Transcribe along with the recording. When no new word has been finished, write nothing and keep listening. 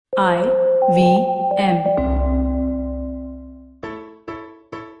IVM.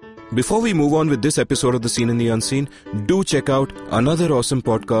 Before we move on with this episode of The Seen and the Unseen, do check out another awesome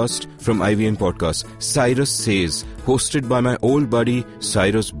podcast from IVM Podcast, Cyrus Says, hosted by my old buddy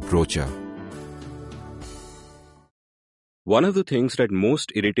Cyrus Brocha. One of the things that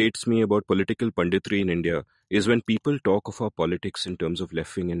most irritates me about political punditry in India is when people talk of our politics in terms of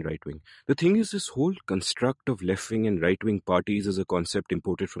left-wing and right-wing. The thing is, this whole construct of left-wing and right-wing parties is a concept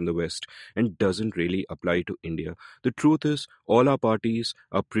imported from the West and doesn't really apply to India. The truth is, all our parties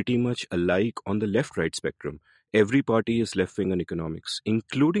are pretty much alike on the left-right spectrum. Every party is left-wing on economics,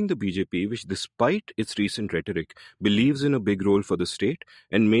 including the BJP, which despite its recent rhetoric, believes in a big role for the state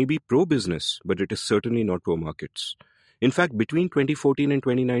and may be pro-business, but it is certainly not pro-markets. In fact, between 2014 and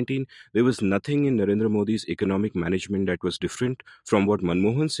 2019, there was nothing in Narendra Modi's economic management that was different from what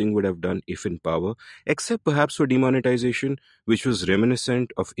Manmohan Singh would have done if in power, except perhaps for demonetization, which was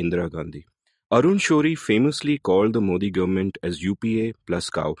reminiscent of Indira Gandhi. Arun Shourie famously called the Modi government as UPA plus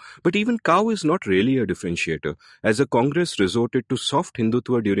cow, but even cow is not really a differentiator, as the Congress resorted to soft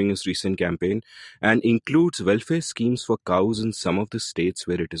Hindutva during its recent campaign and includes welfare schemes for cows in some of the states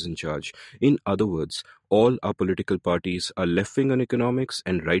where it is in charge. In other words, all our political parties are left-wing on economics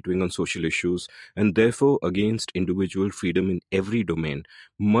and right-wing on social issues, and therefore against individual freedom in every domain,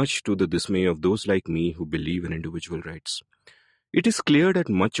 much to the dismay of those like me who believe in individual rights. It is clear that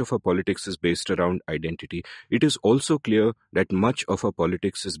much of our politics is based around identity. It is also clear that much of our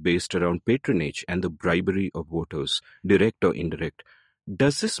politics is based around patronage and the bribery of voters, direct or indirect.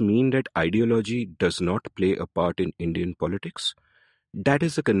 Does this mean that ideology does not play a part in Indian politics? That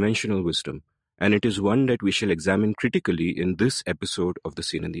is a conventional wisdom, and it is one that we shall examine critically in this episode of The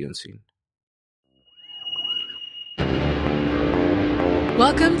Seen and the Unseen.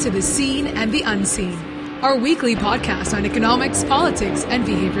 Welcome to The Seen and the Unseen, our weekly podcast on economics, politics, and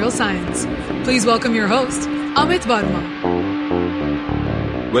behavioral science. Please welcome your host, Amit Varma.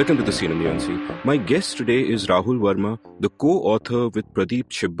 Welcome to The Seen and the Unseen. My guest today is Rahul Verma, the co-author with Pradeep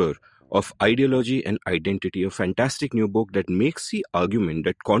Chibbar of Ideology and Identity, a fantastic new book that makes the argument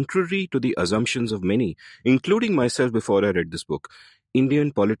that, contrary to the assumptions of many, including myself before I read this book,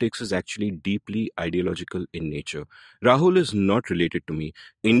 Indian politics is actually deeply ideological in nature. Rahul is not related to me.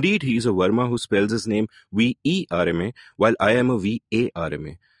 Indeed, he is a Verma who spells his name V-E-R-M-A, while I am a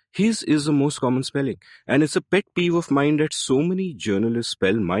V-A-R-M-A. His is the most common spelling, and it's a pet peeve of mine that so many journalists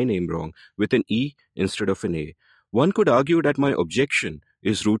spell my name wrong with an E instead of an A. One could argue that my objection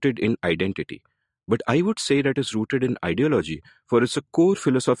is rooted in identity. But I would say that is rooted in ideology, for it's a core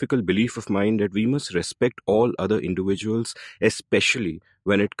philosophical belief of mine that we must respect all other individuals, especially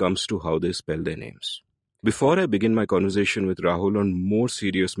when it comes to how they spell their names. Before I begin my conversation with Rahul on more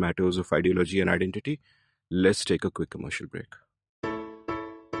serious matters of ideology and identity, let's take a quick commercial break.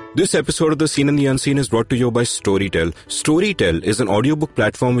 This episode of The Seen and the Unseen is brought to you by Storytel. Storytel is an audiobook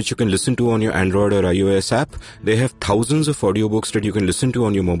platform which you can listen to on your Android or iOS app. They have thousands of audiobooks that you can listen to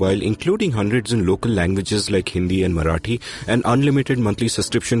on your mobile, including hundreds in local languages like Hindi and Marathi. An unlimited monthly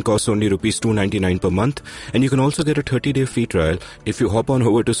subscription costs only Rs 299 per month. And you can also get a 30-day free trial if you hop on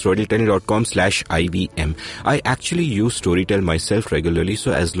over to storytel.com/IVM. I actually use Storytel myself regularly,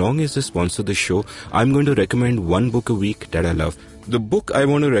 so as long as they sponsor the show, I'm going to recommend one book a week that I love. The book I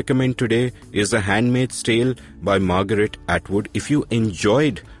want to recommend today is The Handmaid's Tale by Margaret Atwood. If you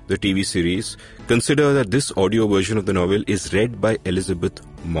enjoyed the TV series, consider that this audio version of the novel is read by Elizabeth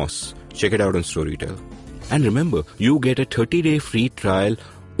Moss. Check it out on Storytel. And remember, you get a 30-day free trial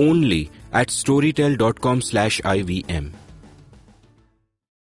only at storytel.com/IVM.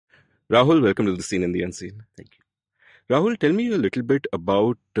 Rahul, welcome to The Seen and the Unseen. Thank you. Rahul, tell me a little bit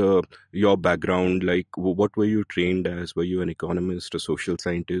about your background. Like, what were you trained as? Were you an economist, a social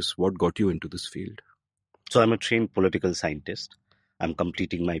scientist? What got you into this field? So I'm a trained political scientist. I'm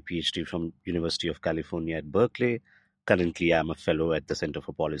completing my PhD from University of California at Berkeley. Currently, I'm a fellow at the Center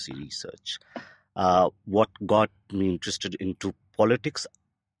for Policy Research. What got me interested into politics?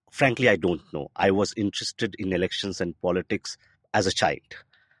 Frankly, I don't know. I was interested in elections and politics as a child.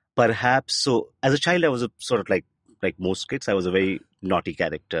 Perhaps, so as a child, I was a sort of like most kids, I was a very naughty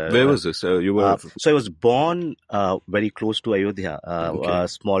character. Where was this? You were. So I was born very close to Ayodhya, Okay. a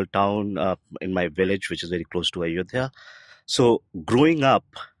small town in my village, which is very close to Ayodhya. So growing up,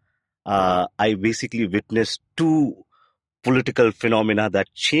 I basically witnessed two political phenomena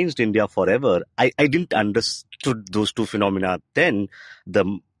that changed India forever. I didn't understood those two phenomena then, the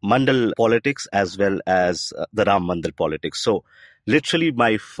Mandal politics as well as the Ram Mandal politics. So literally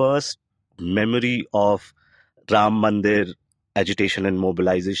my first memory of Ram Mandir agitation and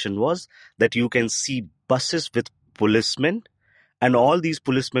mobilization was that you can see buses with policemen And all these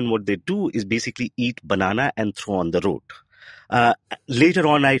policemen, what they do is basically eat banana and throw on the road. Later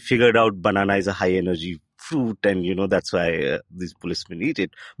on, I figured out banana is a high energy fruit, and that's why these policemen eat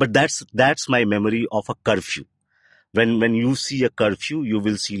it. But that's my memory of a curfew. When you see a curfew, you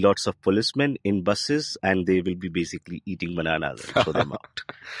will see lots of policemen in buses, and they will be basically eating bananas and throw them out.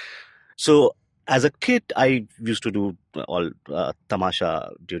 So as a kid, I used to do all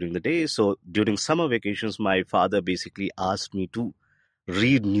tamasha during the day. So during summer vacations, my father basically asked me to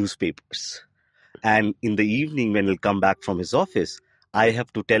read newspapers. And in the evening, when he'll come back from his office, I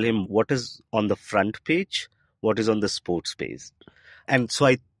have to tell him what is on the front page, what is on the sports page. And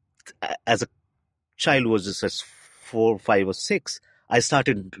so as a child, was just as 4, 5, or 6, I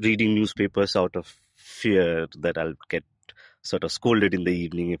started reading newspapers out of fear that I'll get sort of scolded in the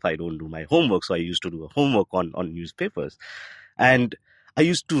evening if I don't do my homework. So I used to do a homework on newspapers. And I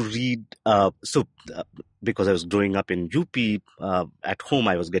used to read, because I was growing up in UP, at home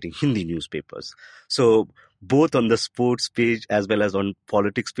I was getting Hindi newspapers. So both on the sports page as well as on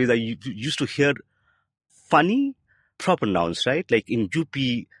politics page, I used to hear funny, proper nouns, right? Like in UP,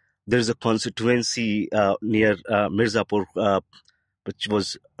 there's a constituency near Mirzapur, which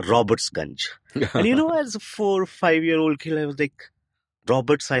was Robertsganj. And as a 4 or 5-year-old kid, I was like,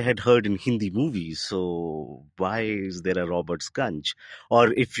 Roberts I had heard in Hindi movies, so why is there a Robertsganj?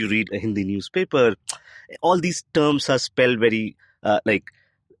 Or if you read a Hindi newspaper, all these terms are spelled very like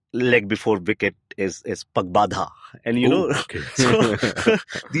leg before wicket is pagbadha, and Okay. so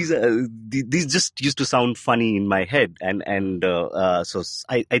these just used to sound funny in my head, and so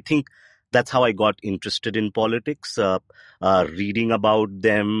I think that's how I got interested in politics, reading about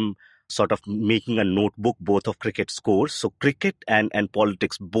them, sort of making a notebook both of cricket scores. So cricket and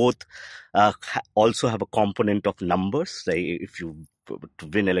politics both also have a component of numbers. Like if you to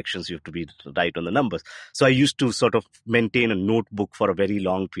win elections, you have to be right on the numbers. So I used to sort of maintain a notebook for a very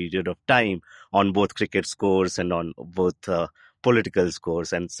long period of time on both cricket scores and on both political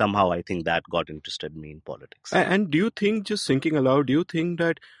scores. And somehow I think that got interested me in politics. And do you think, just thinking aloud, do you think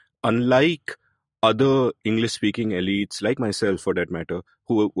that unlike other English-speaking elites, like myself for that matter,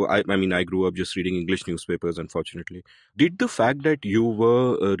 I grew up just reading English newspapers, unfortunately. Did the fact that you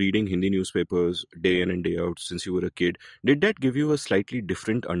were reading Hindi newspapers day in and day out since you were a kid, did that give you a slightly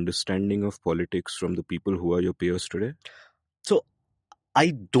different understanding of politics from the people who are your peers today? So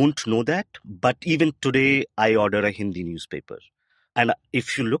I don't know that, but even today I order a Hindi newspaper. And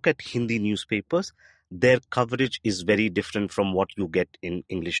if you look at Hindi newspapers, their coverage is very different from what you get in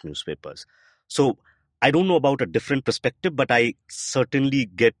English newspapers. So I don't know about a different perspective, but I certainly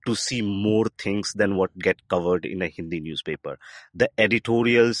get to see more things than what get covered in a Hindi newspaper. The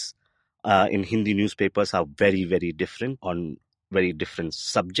editorials in Hindi newspapers are very, very different on very different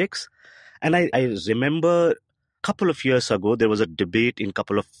subjects. And I remember a couple of years ago, there was a debate in a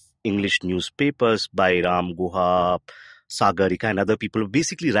couple of English newspapers by Ram Guha, Sagarika, and other people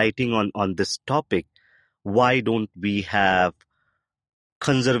basically writing on this topic. Why don't we have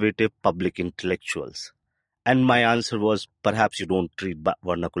conservative public intellectuals? And my answer was, perhaps you don't read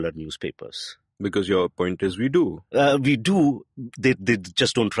vernacular newspapers. Because your point is we do. We do. They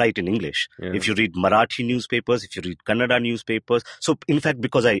just don't write in English. Yeah. If you read Marathi newspapers, if you read Kannada newspapers. So in fact,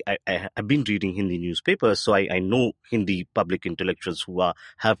 because I have been reading Hindi newspapers, so I know Hindi public intellectuals who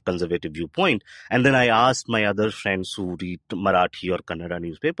have conservative viewpoint. And then I asked my other friends who read Marathi or Kannada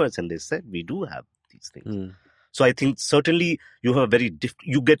newspapers, and they said, we do have these things. Mm. So I think certainly you have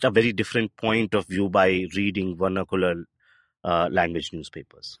you get a very different point of view by reading vernacular language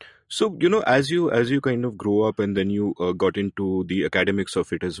newspapers. So, as you kind of grow up and then you got into the academics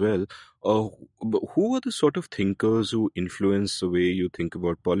of it as well, who are the sort of thinkers who influence the way you think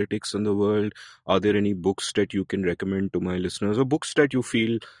about politics in the world? Are there any books that you can recommend to my listeners, or books that you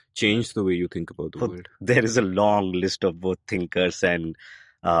feel change the way you think about the world? There is a long list of both thinkers and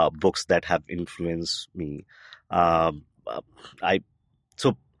books that have influenced me. I'm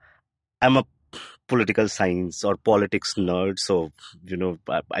a political science or politics nerd, so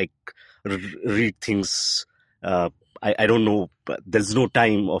I read things. I don't know. There's no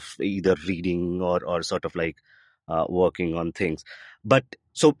time of either reading or sort of like working on things. But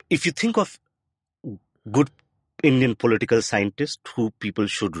so if you think of good Indian political scientists who people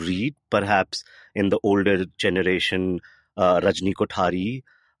should read, perhaps in the older generation, Rajni Kothari,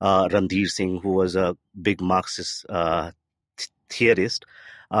 Randhir Singh, who was a big Marxist theorist.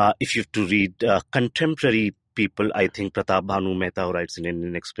 If you have to read contemporary people, I think Pratap Bhanu Mehta, who writes in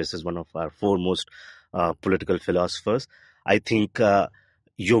Indian Express, is one of our foremost political philosophers. I think Yogendra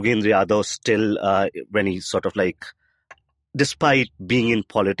Yadav still, when he sort of like, despite being in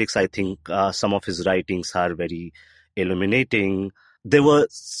politics, I think some of his writings are very illuminating. There were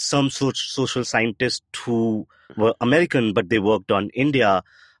some social scientists who were American, but they worked on India.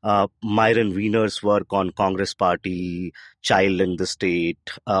 Myron Wiener's work on Congress Party, child in the state,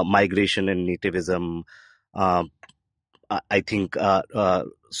 migration and nativism. Uh, I think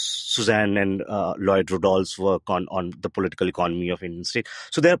Suzanne and Lloyd Rudolph's work on the political economy of Indian state.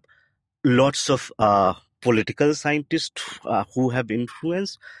 So there are lots of political scientists who have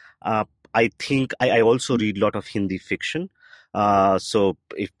influenced. I think I also read a lot of Hindi fiction. So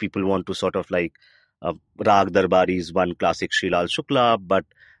if people want to sort of like Rag Darbari is one classic Srilal Shukla, but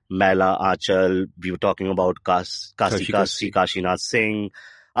Mela Achal, we were talking about Kasi Kashinath Singh.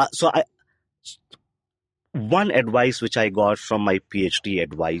 So one advice which I got from my PhD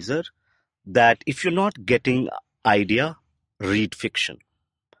advisor, that if you're not getting idea, read fiction.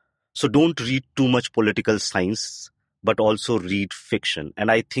 So don't read too much political science, but also read fiction.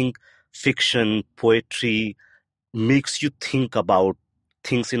 And I think fiction, poetry makes you think about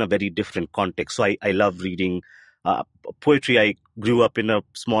things in a very different context. So I love reading poetry. I grew up in a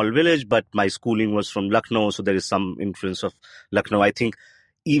small village, but my schooling was from Lucknow. So there is some influence of Lucknow. I think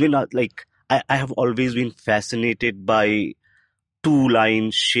even I have always been fascinated by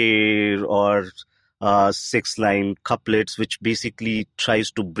 2-line share or 6-line couplets, which basically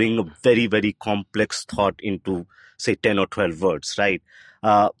tries to bring a very, very complex thought into, say, 10 or 12 words, right?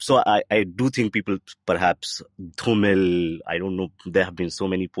 So I do think people, perhaps Dhumil, I don't know, there have been so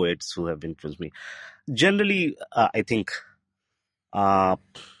many poets who have influenced me. Generally, I think, so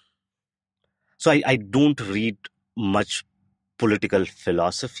I don't read much political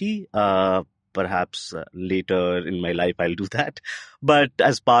philosophy. Perhaps later in my life I'll do that. But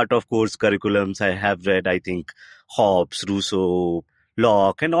as part of course curriculums, I have read, I think, Hobbes, Rousseau,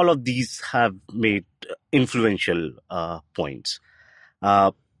 Locke, and all of these have made influential points.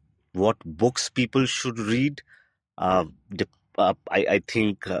 What books people should read? I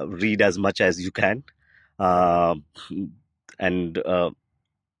think read as much as you can. And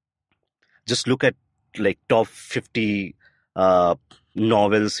just look at like top 50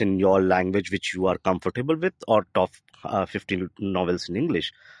 novels in your language which you are comfortable with, or top 50 novels in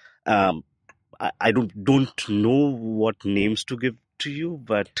English. I don't know what names to give to you,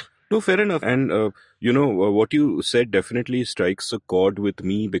 but No, fair enough. And, what you said definitely strikes a chord with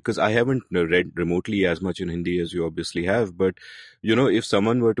me, because I haven't read remotely as much in Hindi as you obviously have. But, if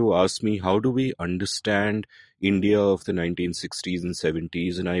someone were to ask me, how do we understand India of the 1960s and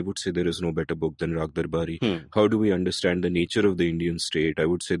 70s? And I would say there is no better book than Rag Darbari. How do we understand the nature of the Indian state? I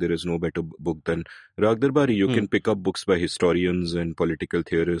would say there is no better book than Rag Darbari. You can pick up books by historians and political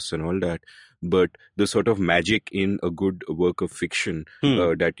theorists and all that. But the sort of magic in a good work of fiction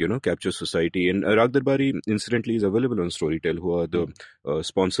that, captures society. And Rag Darbari, incidentally, is available on Storytel, who are the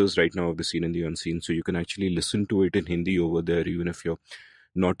sponsors right now of the Seen and the Unseen. So you can actually listen to it in Hindi over there, even if you're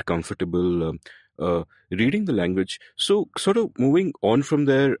not comfortable reading the language. So sort of moving on from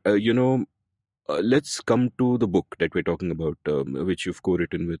there, let's come to the book that we're talking about, which you've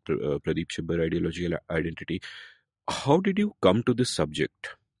co-written with Pradeep Chibbar, Ideological Identity. How did you come to this subject?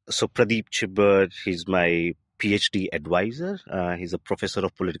 So Pradeep Chibbar, he's my PhD advisor. He's a professor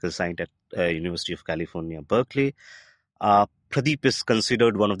of political science at University of California, Berkeley. Pradeep is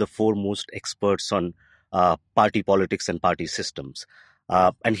considered one of the foremost experts on party politics and party systems.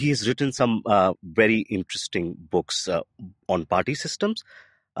 And he has written some very interesting books on party systems.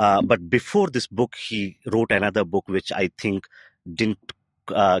 But before this book, he wrote another book which I think didn't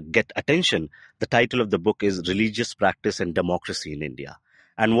get attention. The title of the book is Religious Practice and Democracy in India.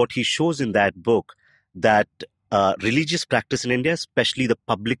 And what he shows in that book, that religious practice in India, especially the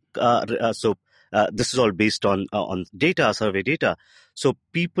public, this is all based on data, survey data. So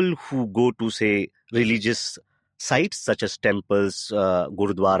people who go to, say, religious sites such as temples,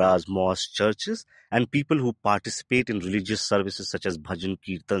 gurudwaras, mosques, churches, and people who participate in religious services such as bhajan,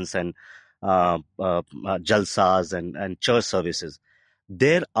 kirtans, and jalsas and church services,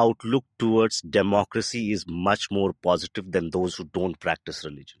 their outlook towards democracy is much more positive than those who don't practice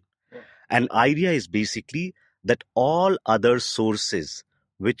religion. And idea is basically that all other sources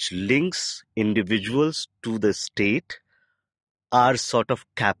which links individuals to the state are sort of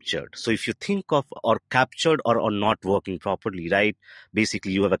captured. So if you think of or captured or not working properly, right?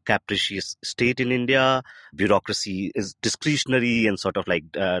 Basically, you have a capricious state in India. Bureaucracy is discretionary and sort of like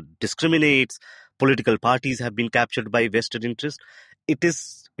discriminates. Political parties have been captured by vested interests. It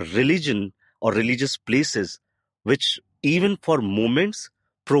is religion or religious places which, even for moments,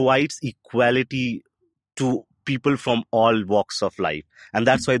 provides equality to people from all walks of life. And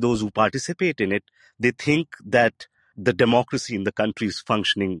that's why those who participate in it, they think that the democracy in the country is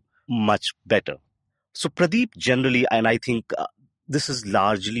functioning much better. So Pradeep generally, and I think this is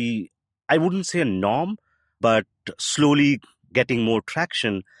largely, I wouldn't say a norm, but slowly getting more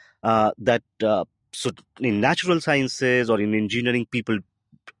traction, that so in natural sciences or in engineering, people,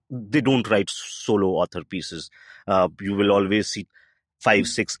 they don't write solo author pieces. You will always see 5,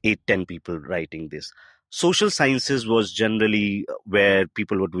 6, 8, 10 people writing this. Social sciences was generally where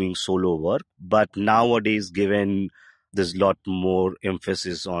people were doing solo work, but nowadays, given there's a lot more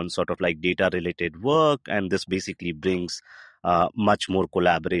emphasis on sort of like data related work, and this basically brings much more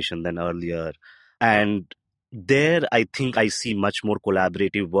collaboration than earlier. And there, I think I see much more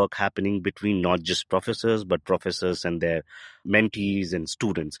collaborative work happening between not just professors, but professors and their mentees and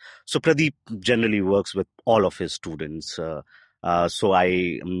students. So Pradeep generally works with all of his students. So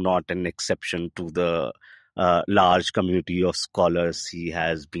I am not an exception to the large community of scholars he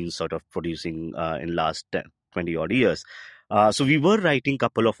has been sort of producing in last 10, 20 odd years. So we were writing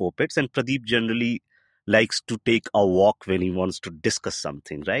couple of op-eds, and Pradeep generally likes to take a walk when he wants to discuss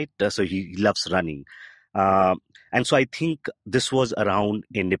something, right? So he loves running. Uh, and so I think this was around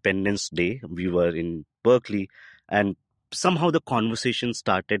Independence Day. We were in Berkeley, and somehow the conversation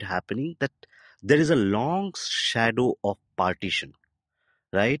started happening that there is a long shadow of partition,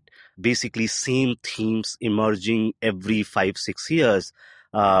 right? Basically, same themes emerging every 5, 6 years.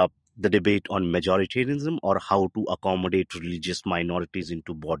 The debate on majoritarianism, or how to accommodate religious minorities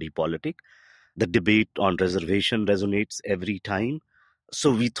into body politic. The debate on reservation resonates every time. So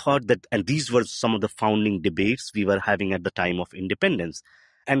we thought that, and these were some of the founding debates we were having at the time of independence.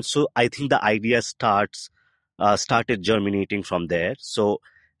 And so I think the idea started germinating from there. So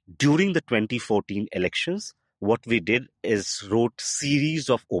during the 2014 elections, what we did is wrote series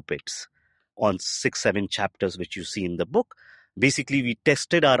of op-eds on 6, 7 chapters, which you see in the book. Basically, we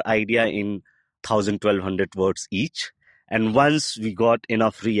tested our idea in 1,000, 1,200 words each. And once we got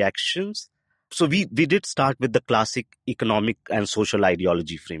enough reactions, so we did start with the classic economic and social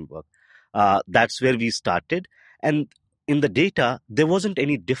ideology framework. That's where we started. And in the data, there wasn't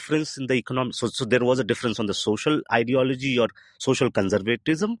any difference in the economic. So there was a difference on the social ideology or social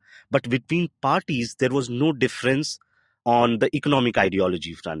conservatism, but between parties, there was no difference on the economic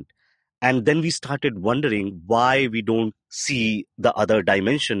ideology front. And then we started wondering why we don't see the other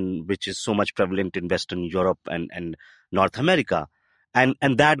dimension, which is so much prevalent in Western Europe and North America. And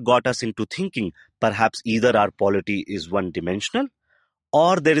that got us into thinking perhaps either our polity is one dimensional,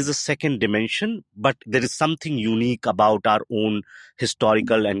 or there is a second dimension, but there is something unique about our own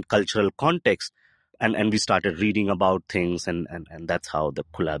historical and cultural context. And we started reading about things, and that's how the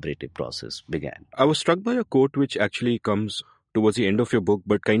collaborative process began. I was struck by a quote which actually comes towards the end of your book,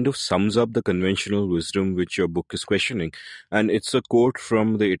 but kind of sums up the conventional wisdom which your book is questioning. And it's a quote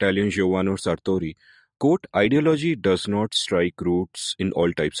from the Italian Giovanni Sartori. Quote, ideology does not strike roots in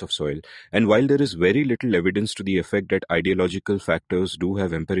all types of soil. And while there is very little evidence to the effect that ideological factors do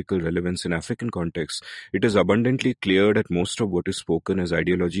have empirical relevance in African contexts, it is abundantly clear that most of what is spoken as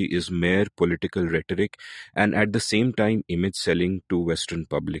ideology is mere political rhetoric and at the same time image selling to Western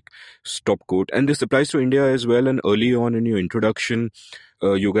public. Stop quote. And this applies to India as well. And early on in your introduction,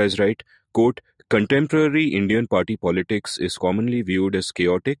 you guys write, quote, contemporary Indian party politics is commonly viewed as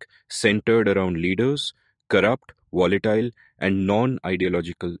chaotic, centered around leaders, corrupt, volatile, and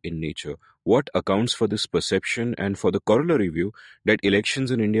non-ideological in nature. What accounts for this perception and for the corollary view that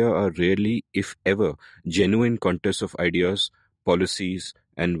elections in India are rarely, if ever, genuine contests of ideas, policies,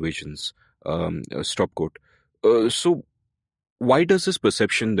 and visions? Stop quote. So why does this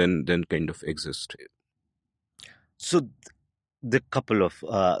perception then kind of exist? So the couple of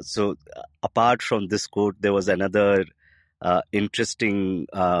apart from this quote, there was another interesting,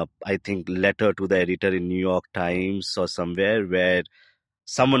 I think, letter to the editor in New York Times or somewhere, where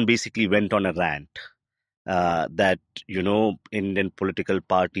someone basically went on a rant that Indian political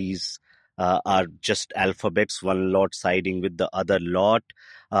parties are just alphabets, one lot siding with the other lot.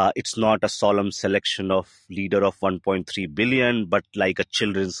 It's not a solemn selection of leader of 1.3 billion, but like a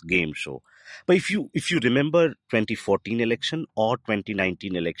children's game show. But if you remember 2014 election or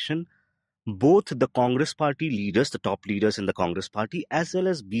 2019 election, both the Congress party leaders, the top leaders in the Congress party, as well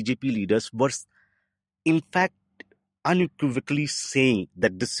as BJP leaders were in fact unequivocally saying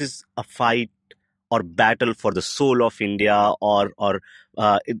that this is a fight or battle for the soul of India, or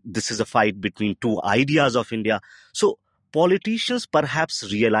this is a fight between two ideas of India. So politicians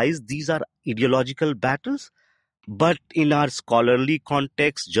perhaps realize these are ideological battles, but in our scholarly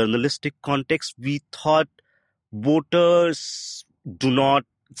context, journalistic context, we thought voters do not,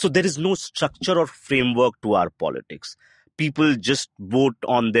 so there is no structure or framework to our politics. People just vote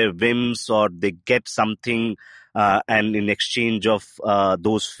on their whims, or they get something, and in exchange of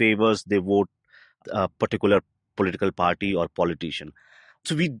those favors, they vote a particular political party or politician.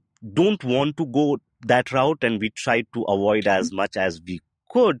 So we don't want to go that route, and we tried to avoid as much as we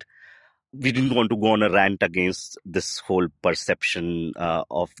could. We didn't want to go on a rant against this whole perception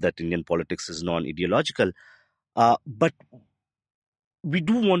of that Indian politics is non-ideological. But we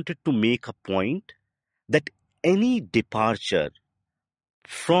do wanted to make a point that any departure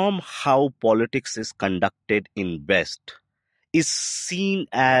from how politics is conducted in West is seen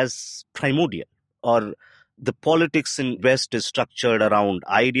as primordial, or the politics in West is structured around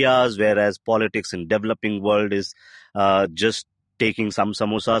ideas, whereas politics in developing world is just taking some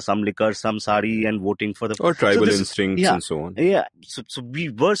samosa, some liquor, some sari, and voting for the. Or So tribal this is, instincts yeah, and so on. yeah. So we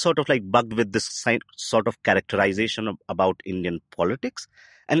were sort of like bugged with this sort of characterization about Indian politics,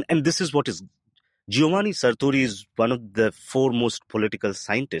 and this is what is. Giovanni Sartori is one of the foremost political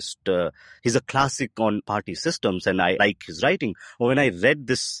scientists. He's a classic on party systems, and I like his writing. When I read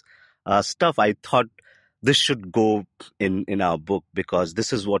this stuff, I thought this should go in our book, because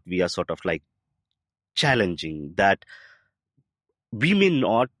this is what we are sort of like challenging, that we may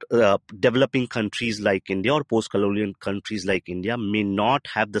not, developing countries like India or post-colonial countries like India may not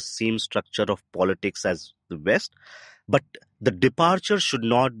have the same structure of politics as the West, but the departure should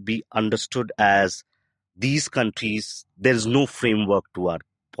not be understood as these countries, there is no framework to our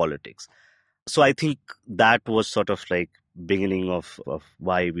politics. So I think that was sort of like beginning of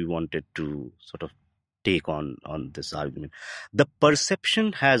why we wanted to sort of take on this argument. The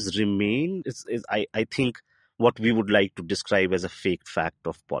perception has remained is I think what we would like to describe as a fake fact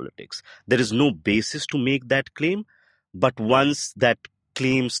of politics. There is no basis to make that claim, but once that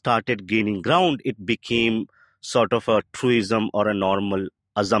claim started gaining ground, it became sort of a truism or a normal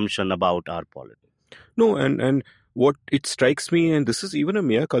assumption about our politics. No, and what it strikes me, and this is even a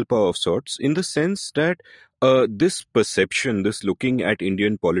mea culpa of sorts, in the sense that this perception, this looking at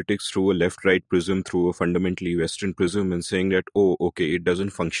Indian politics through a left-right prism, through a fundamentally Western prism, and saying that, oh, okay, it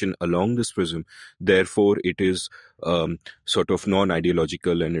doesn't function along this prism, therefore it is sort of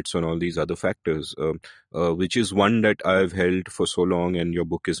non-ideological, and it's on all these other factors, which is one that I've held for so long, and your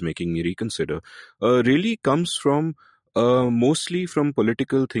book is making me reconsider, really comes from mostly from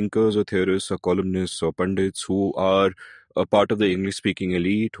political thinkers or theorists or columnists or pundits who are a part of the English-speaking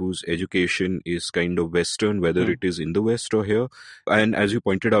elite, whose education is kind of Western, whether it is in the West or here. And as you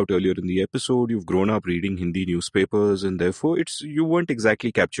pointed out earlier in the episode, you've grown up reading Hindi newspapers, and therefore you weren't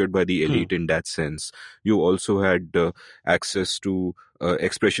exactly captured by the elite in that sense. You also had access to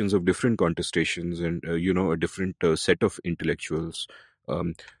expressions of different contestations and, a different set of intellectuals.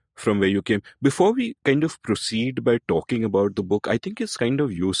 From where you came. Before we kind of proceed by talking about the book, I think it's kind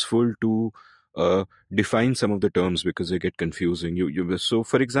of useful to define some of the terms, because they get confusing. So,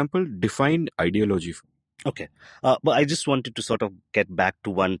 for example, define ideology. Okay. But I just wanted to sort of get back to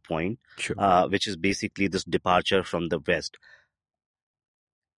one point, Sure. Which is basically this departure from the West.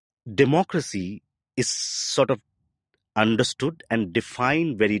 Democracy is sort of understood and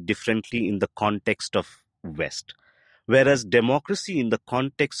defined very differently in the context of West. Whereas democracy in the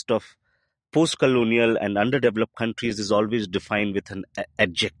context of post-colonial and underdeveloped countries is always defined with an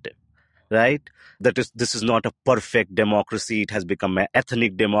adjective, right? That is, this is not a perfect democracy. It has become an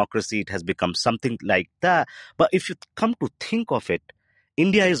ethnic democracy. It has become something like that. But if you come to think of it,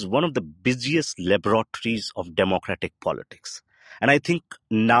 India is one of the busiest laboratories of democratic politics. And I think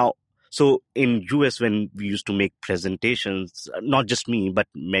now, so in US, when we used to make presentations, not just me, but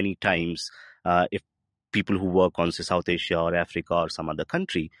many times, if people who work on, say, South Asia or Africa or some other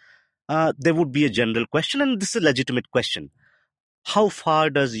country, there would be a general question, and this is a legitimate question. How far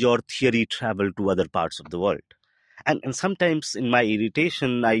does your theory travel to other parts of the world? And sometimes in my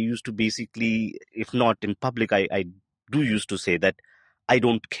irritation, I used to basically, if not in public, I do used to say that I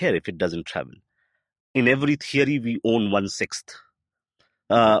don't care if it doesn't travel. In every theory, we own 1/6.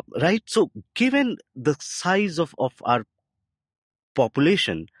 Right? So given the size of our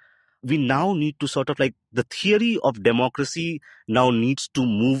population, we now need to sort of like, the theory of democracy now needs to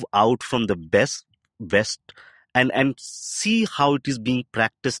move out from the West and see how it is being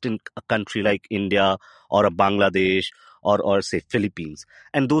practiced in a country like India or a Bangladesh or say Philippines.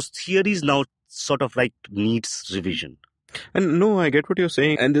 And those theories now sort of like needs revision. And no, I get what you're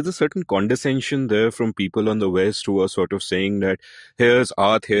saying. And there's a certain condescension there from people on the West who are sort of saying that here's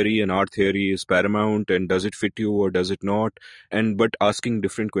our theory and our theory is paramount, and does it fit you or does it not? But asking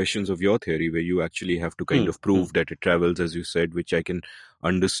different questions of your theory, where you actually have to kind of prove that it travels, as you said, which I can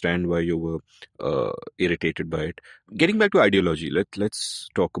understand why you were irritated by it. Getting back to ideology, let's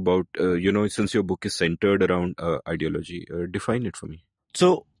talk about, since your book is centered around ideology, define it for me.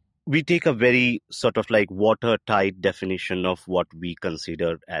 So we take a very sort of like watertight definition of what we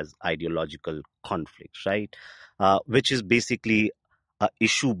consider as ideological conflicts, right? Which is basically a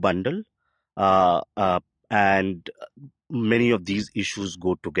issue bundle, uh, uh, and many of these issues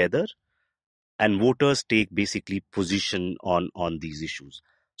go together, and voters take basically position on these issues.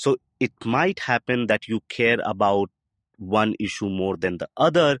 So it might happen that you care about one issue more than the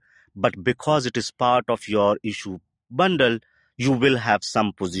other, but because it is part of your issue bundle, you will have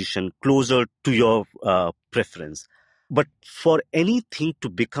some position closer to your preference. But for anything to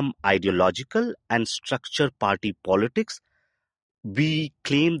become ideological and structure party politics, we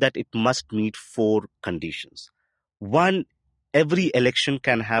claim that it must meet four conditions. One, every election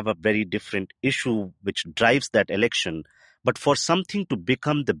can have a very different issue which drives that election. But for something to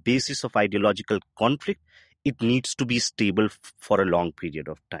become the basis of ideological conflict, it needs to be stable for a long period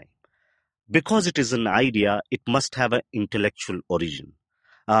of time. Because it is an idea, it must have an intellectual origin.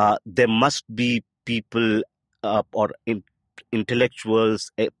 There must be people or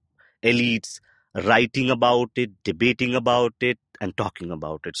intellectuals, elites writing about it, debating about it, and talking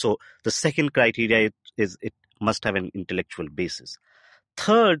about it. So the second criteria is it must have an intellectual basis.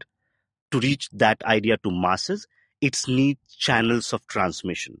 Third, to reach that idea to masses, it needs channels of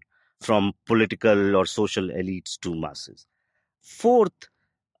transmission from political or social elites to masses. Fourth,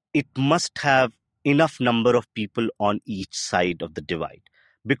 it must have enough number of people on each side of the divide,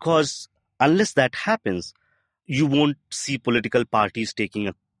 because unless that happens, you won't see political parties taking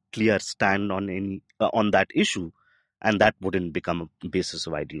a clear stand on that issue, and that wouldn't become a basis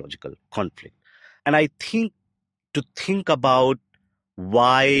of ideological conflict. And I think, to think about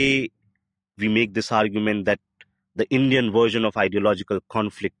why we make this argument that the Indian version of ideological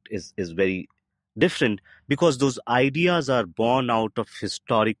conflict is very different, because those ideas are born out of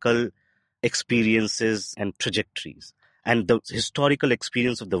historical experiences and trajectories. And the historical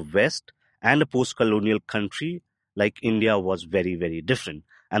experience of the West and a post-colonial country like India was very, very different.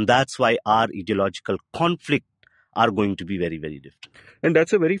 And that's why our ideological conflict are going to be very, very different. And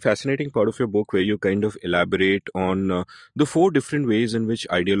that's a very fascinating part of your book where you kind of elaborate on the four different ways in which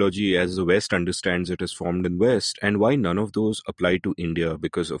ideology as the West understands it is formed in West, and why none of those apply to India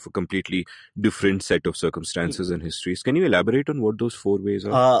because of a completely different set of circumstances and histories. Can you elaborate on what those four ways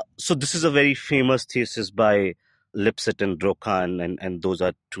are? So this is a very famous thesis by Lipset and Drokan, and those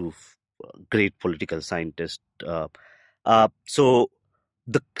are two great political scientists. So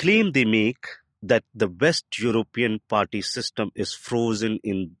the claim they make that the West European party system is frozen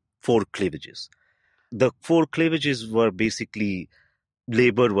in four cleavages. The four cleavages were basically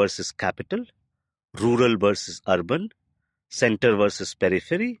labor versus capital, rural versus urban, center versus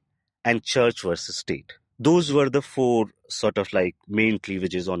periphery, and church versus state. Those were the four sort of like main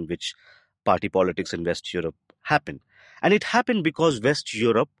cleavages on which party politics in West Europe happened. And it happened because West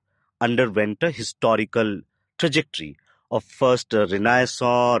Europe underwent a historical trajectory of first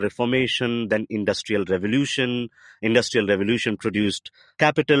Renaissance, Reformation, then Industrial Revolution. Industrial Revolution produced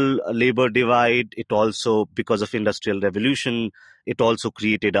capital labor divide. It also, because of Industrial Revolution, it also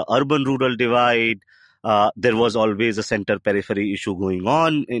created a urban rural divide. There was always a center periphery issue going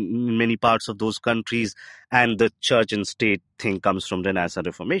on in many parts of those countries, and the church and state thing comes from Renaissance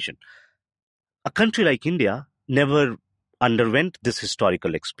Reformation. A country like India never underwent this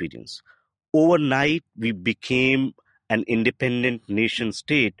historical experience. Overnight, we became an independent nation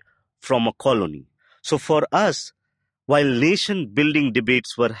state from a colony. So for us, while nation building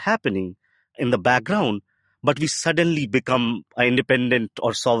debates were happening in the background, but we suddenly become an independent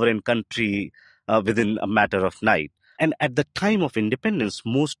or sovereign country within a matter of night. And at the time of independence,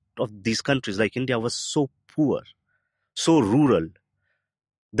 most of these countries like India was so poor, so rural,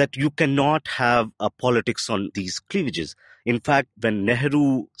 that you cannot have a politics on these cleavages. In fact, when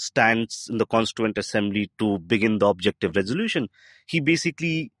Nehru stands in the Constituent Assembly to begin the objective resolution, he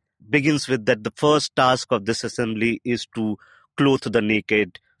basically begins with that the first task of this assembly is to clothe the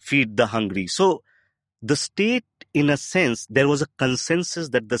naked, feed the hungry. So the state, in a sense, there was a consensus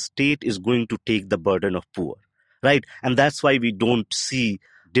that the state is going to take the burden of poor, right? And that's why we don't see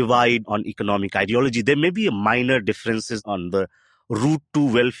divide on economic ideology. There may be a minor differences on the route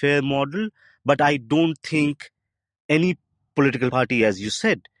to welfare model, but I don't think any political party, as you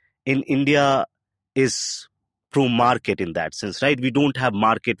said, in India is pro-market in that sense, right? We don't have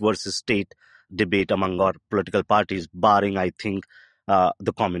market versus state debate among our political parties, barring, I think,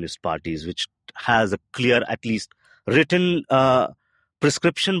 the communist parties, which has a clear, at least written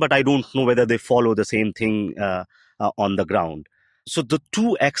prescription, but I don't know whether they follow the same thing on the ground. So the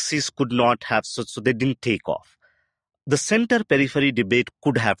two axes could not have, so they didn't take off. The center periphery debate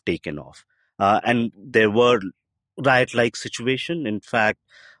could have taken off. And there were riot-like situation. In fact,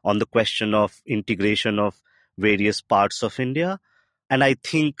 on the question of integration of various parts of India. And I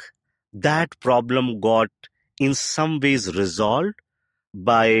think that problem got in some ways resolved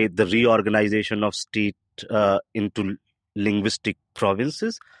by the reorganization of state into linguistic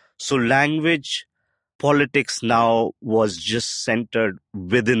provinces. So language politics now was just centered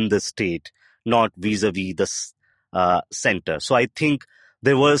within the state, not vis-a-vis the center. So I think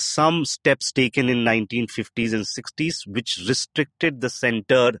there were some steps taken in 1950s and 60s which restricted the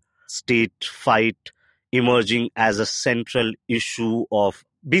center state fight emerging as a central issue of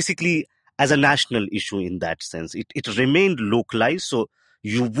basically as a national issue in that sense. It remained localized. So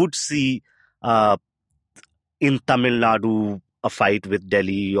you would see uh, in Tamil Nadu a fight with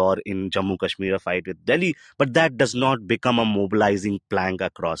Delhi or in Jammu Kashmir a fight with Delhi, but that does not become a mobilizing plank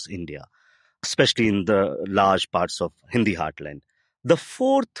across India, especially in the large parts of Hindi heartland. The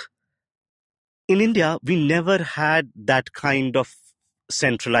fourth, in India, we never had that kind of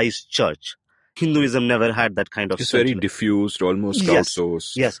centralized church. Hinduism never had that kind of It's very centralized. diffused, almost Yes,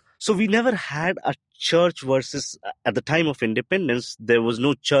 crowdsourced. yes. So we never had a church versus, at the time of independence, there was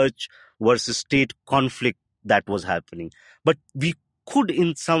no church versus state conflict that was happening. But we could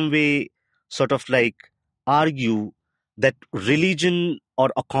in some way sort of like argue that religion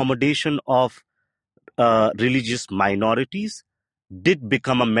or accommodation of religious minorities did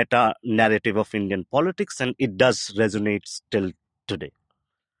become a meta narrative of Indian politics, and it does resonate still today.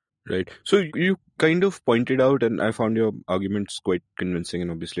 Right. So you kind of pointed out, and I found your arguments quite convincing and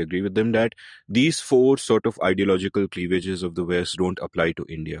obviously agree with them, that these four sort of ideological cleavages of the West don't apply to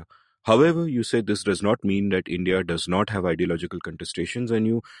India. However, you say this does not mean that India does not have ideological contestations, and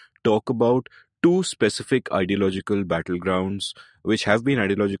you talk about two specific ideological battlegrounds which have been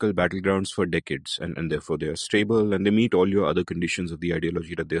ideological battlegrounds for decades, and therefore they are stable and they meet all your other conditions of the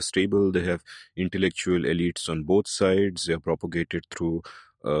ideology, that they are stable, they have intellectual elites on both sides, they are propagated through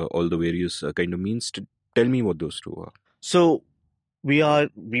all the various kind of means. Tell me what those two are. So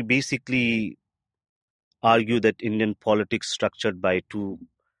we basically argue that Indian politics structured by two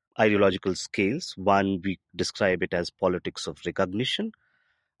ideological scales. One, we describe it as politics of recognition,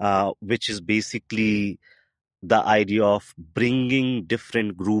 which is basically the idea of bringing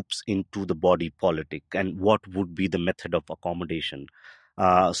different groups into the body politic and what would be the method of accommodation.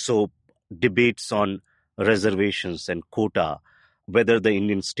 So debates on reservations and quota, whether the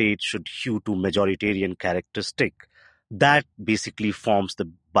Indian state should hew to majoritarian characteristic, that basically forms the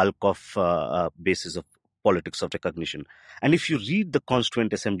bulk of basis of politics of recognition. And if you read the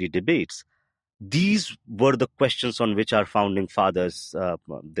Constituent Assembly debates, these were the questions on which our founding fathers,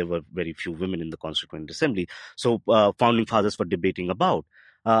 there were very few women in the Constituent Assembly, so founding fathers were debating about.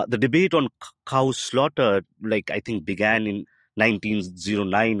 The debate on cow slaughter, like I think began in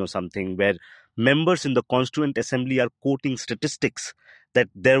 1909 or something, where members in the Constituent Assembly are quoting statistics that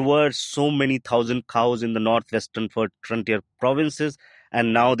there were so many thousand cows in the northwestern frontier provinces,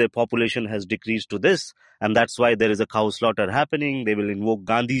 and now their population has decreased to this, and that's why there is a cow slaughter happening. They will invoke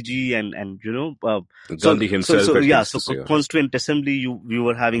Gandhiji and Gandhi himself, so at yeah, least, so to say. Constituent Assembly, you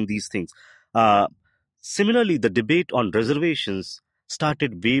were having these things. Similarly, the debate on reservations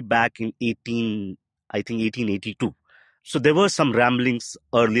started way back in 1882. So there were some ramblings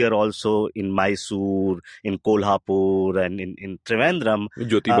earlier also in Mysore, in Kolhapur, and in Trivandrum.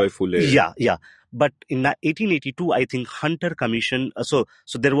 Jyotibai Phule. Yeah. But in 1882, I think Hunter Commission, so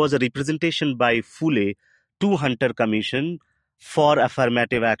there was a representation by Phule to Hunter Commission for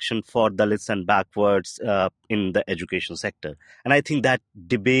affirmative action for Dalits and backwards in the education sector. And I think that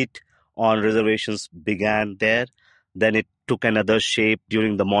debate on reservations began there. Then it took another shape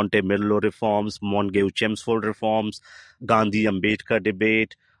during the Monte Merlo reforms, Montagu-Chelmsford reforms, Gandhi-Ambedkar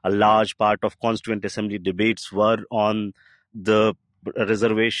debate. A large part of Constituent Assembly debates were on the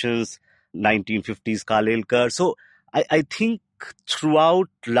reservations, 1950s Kalelkar. So I think throughout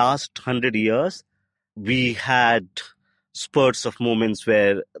last 100 years, we had spurts of moments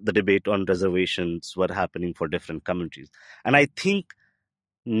where the debate on reservations were happening for different communities. And I think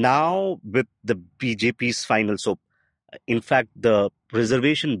now with the BJP's final, so in fact, the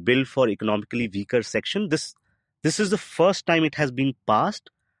reservation bill for economically weaker section, this is the first time it has been passed,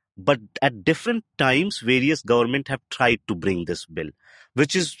 but at different times, various government have tried to bring this bill,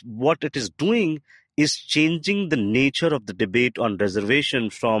 which is what it is doing is changing the nature of the debate on reservation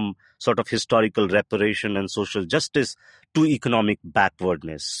from sort of historical reparation and social justice to economic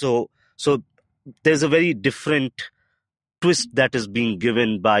backwardness. So there's a very different twist that is being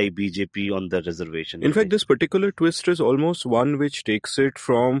given by BJP on the reservation. In fact, this particular twist is almost one which takes it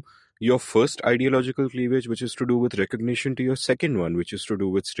from your first ideological cleavage, which is to do with recognition, to your second one, which is to do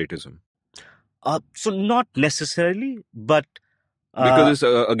with statism. So not necessarily, but Because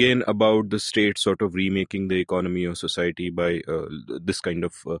Uh, it's again about the state sort of remaking the economy or society by this kind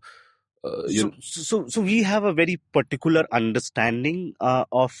of so we have a very particular understanding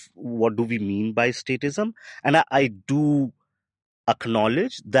of what do we mean by statism, and I do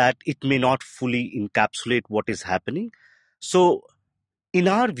acknowledge that it may not fully encapsulate what is happening. So, in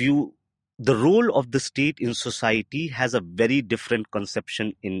our view, the role of the state in society has a very different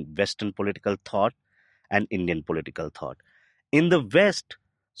conception in Western political thought and Indian political thought. In the West,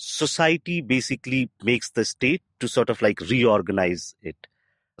 society basically makes the state to sort of like reorganize it.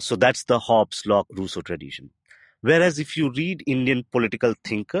 So that's the Hobbes, Locke, Rousseau tradition. Whereas if you read Indian political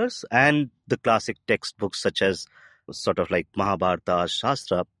thinkers and the classic textbooks such as sort of like Mahabharata,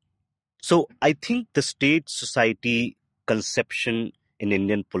 Shastra, so I think the state society conception in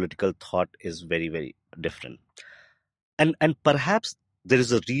Indian political thought is very, very different. And perhaps there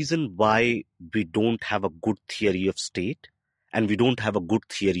is a reason why we don't have a good theory of state and we don't have a good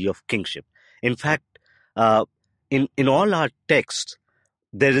theory of kingship. In fact, uh, in all our texts,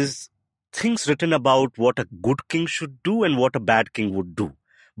 there is things written about what a good king should do and what a bad king would do.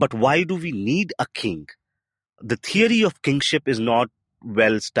 But why do we need a king? The theory of kingship is not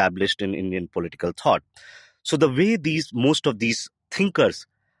well established in Indian political thought. So the way most of these thinkers,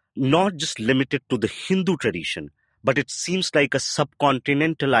 not just limited to the Hindu tradition, but it seems like a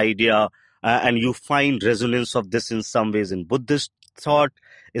subcontinental idea, and you find resonance of this in some ways in Buddhist thought,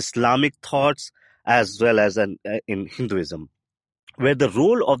 Islamic thoughts, as well as in Hinduism, where the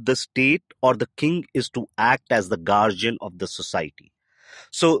role of the state or the king is to act as the guardian of the society.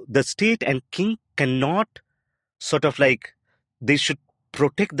 So the state and king cannot sort of like, they should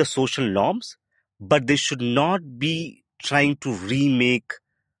protect the social norms, but they should not be trying to remake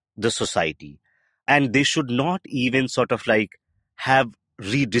the society. And they should not even sort of like have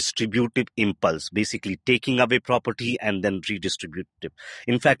redistributive impulse, basically taking away property and then redistributive.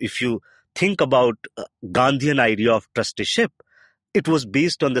 In fact, if you think about Gandhian idea of trusteeship, it was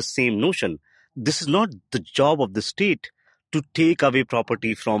based on the same notion. This is not the job of the state to take away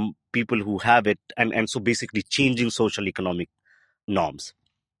property from people who have it, and so basically changing social economic norms.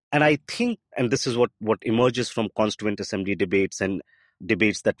 And I think, and this is what emerges from Constituent Assembly debates and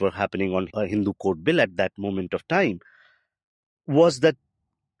debates that were happening on a Hindu Code Bill at that moment of time, was that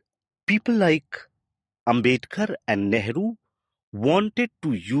people like Ambedkar and Nehru wanted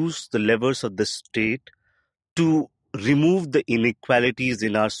to use the levers of the state to remove the inequalities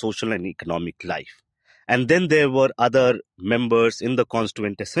in our social and economic life. And then there were other members in the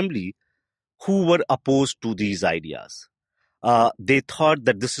Constituent Assembly who were opposed to these ideas. They thought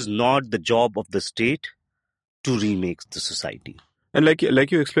that this is not the job of the state to remake the society. And like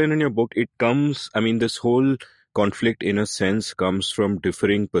you explain in your book, it comes, I mean, this whole conflict in a sense comes from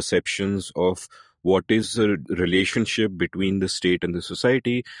differing perceptions of what is the relationship between the state and the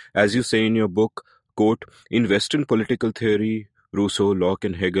society. As you say in your book, quote, in Western political theory, Rousseau, Locke,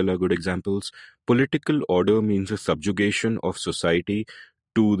 and Hegel are good examples. Political order means a subjugation of society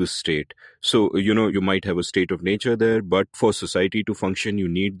to the state. So, you might have a state of nature there, but for society to function, you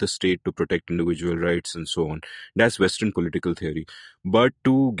need the state to protect individual rights and so on. That's Western political theory. But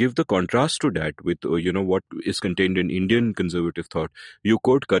to give the contrast to that with, what is contained in Indian conservative thought, you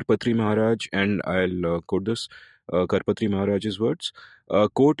quote Karpatri Maharaj, and I'll quote this. Karpatri Maharaj's words,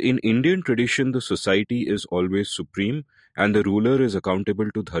 quote, in Indian tradition, the society is always supreme and the ruler is accountable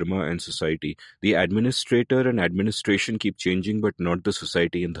to dharma and society. The administrator and administration keep changing, but not the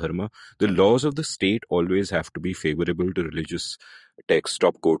society and dharma. The laws of the state always have to be favorable to religious texts,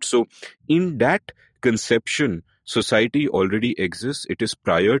 stop quote. So in that conception, society already exists. It is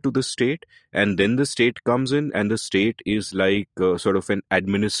prior to the state, and then the state comes in, and the state is like sort of an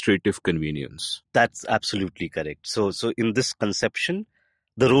administrative convenience. That's absolutely correct. So in this conception,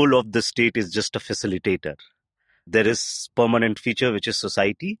 the role of the state is just a facilitator. There is permanent feature, which is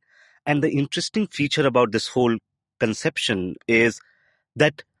society. And the interesting feature about this whole conception is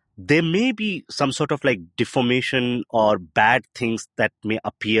that there may be some sort of like deformation or bad things that may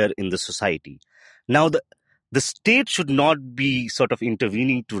appear in the society. Now, the state should not be sort of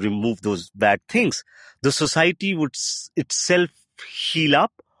intervening to remove those bad things. The society would itself heal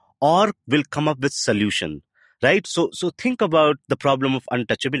up or will come up with solution, right? So think about the problem of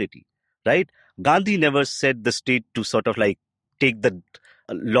untouchability, right? Gandhi never said the state to sort of like take the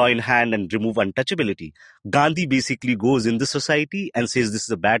law in hand and remove untouchability. Gandhi basically goes in the society and says this is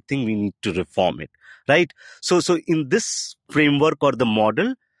a bad thing, we need to reform it, right? So in this framework or the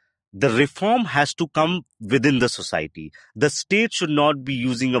model, the reform has to come within the society. The state should not be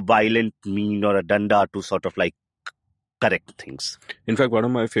using a violent mean or a danda to sort of like correct things. In fact, one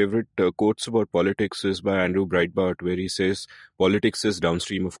of my favorite quotes about politics is by Andrew Breitbart, where he says, politics is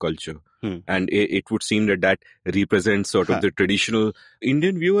downstream of culture. And it would seem that that represents sort of the traditional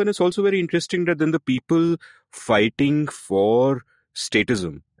Indian view. And it's also very interesting that then the people fighting for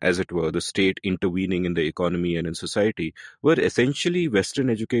statism, as it were, the state intervening in the economy and in society, were essentially Western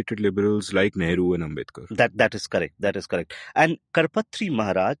educated liberals like Nehru and Ambedkar. That is correct. That is correct. And Karpatri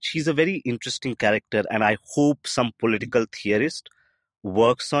Maharaj, he's a very interesting character, and I hope some political theorist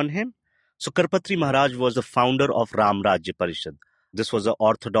works on him. So Karpatri Maharaj was the founder of Ram Rajya Parishad. This was an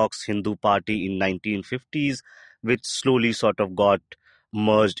orthodox Hindu party in 1950s, which slowly sort of got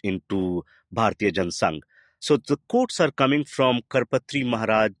merged into Bharatiya Jan Sangh. So the quotes are coming from Karpatri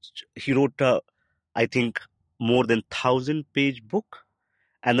Maharaj. He wrote I think, more than 1,000-page book.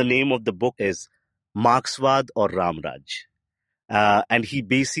 And the name of the book is Marxwad or Ramraj. And he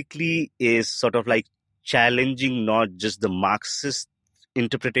basically is sort of like challenging not just the Marxist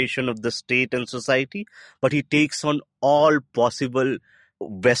interpretation of the state and society, but he takes on all possible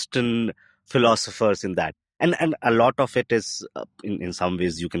Western philosophers in that. And a lot of it is, in some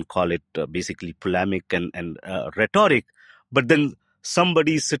ways, you can call it basically polemic and rhetoric. But then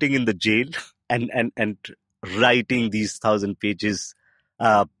somebody is sitting in the jail and writing these 1,000 pages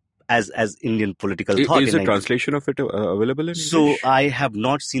as Indian political thought. Is a translation of it available in So English? I have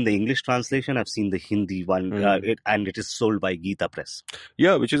not seen the English translation. I've seen the Hindi one, and it is sold by Geeta Press.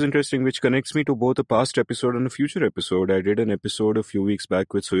 Yeah, which is interesting, which connects me to both a past episode and a future episode. I did an episode a few weeks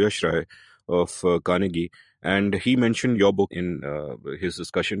back with Suyash Rai of Carnegie, and he mentioned your book in his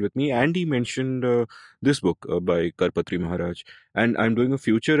discussion with me, and he mentioned this book by Karpatri Maharaj. And I'm doing a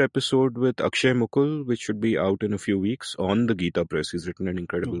future episode with Akshay Mukul, which should be out in a few weeks on the Geeta Press. He's written an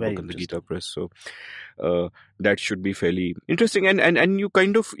incredible book on the Geeta Press, so that should be fairly interesting. And you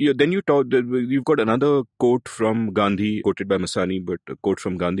kind of then you talk. You've got another quote from Gandhi, quoted by Masani, but a quote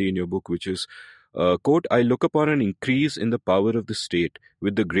from Gandhi in your book, which is, quote, I look upon an increase in the power of the state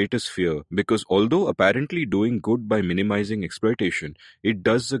with the greatest fear, because although apparently doing good by minimizing exploitation, it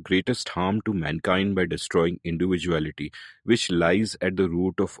does the greatest harm to mankind by destroying individuality, which lies at the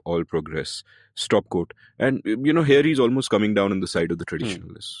root of all progress. Stop quote. And, here he's almost coming down on the side of the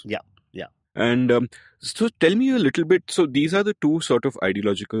traditionalists. Yeah. And so tell me a little bit. So these are the two sort of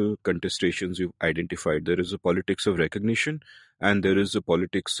ideological contestations you've identified. There is a politics of recognition and there is a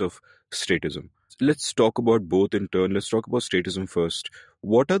politics of statism. Let's talk about both in turn. Let's talk about statism first.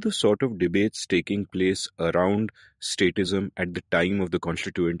 What are the sort of debates taking place around statism at the time of the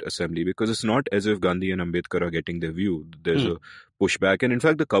Constituent Assembly? Because it's not as if Gandhi and Ambedkar are getting their view. There's a pushback. And in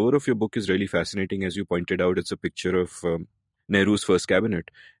fact, the cover of your book is really fascinating. As you pointed out, it's a picture of Nehru's first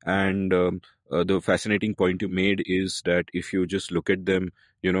cabinet. And the fascinating point you made is that if you just look at them,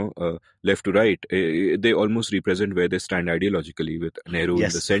 left to right, they almost represent where they stand ideologically, with Nehru in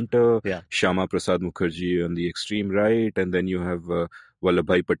the center, Shyama Prasad Mukherjee on the extreme right, and then you have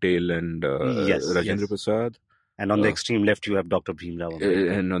Vallabhbhai Patel and Rajendra Prasad. And on the extreme left, you have Dr. Bhimrao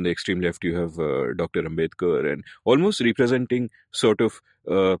Ambedkar. And on the extreme left, you have Dr. Ambedkar, and almost representing sort of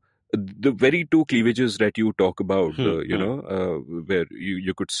the very two cleavages that you talk about, where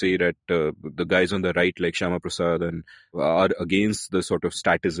you could say that the guys on the right, like Shyama Prasad, and are against the sort of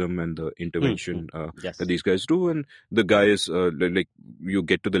statism and the intervention that these guys do. And the guys, like you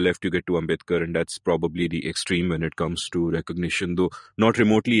get to the left, you get to Ambedkar, and that's probably the extreme when it comes to recognition, though not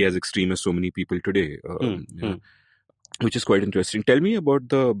remotely as extreme as so many people today. Which is quite interesting. Tell me about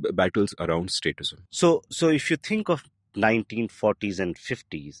the battles around statism. So if you think of 1940s and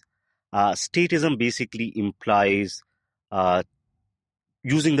 50s, statism basically implies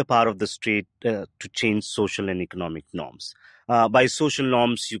using the power of the state to change social and economic norms. By social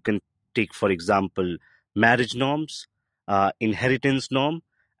norms, you can take, for example, marriage norms, inheritance norm,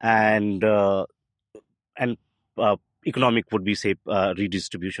 and economic would be, say,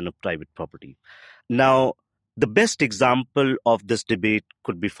 redistribution of private property. Now, the best example of this debate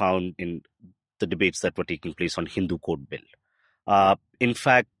could be found in the debates that were taking place on Hindu Code Bill. In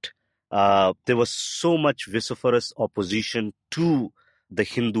fact, there was so much vociferous opposition to the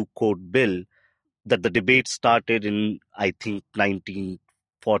Hindu Code Bill that the debate started in, I think,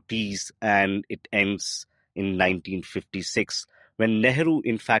 1940s and it ends in 1956, when Nehru,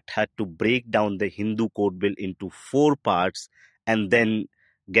 in fact, had to break down the Hindu Code Bill into 4 parts and then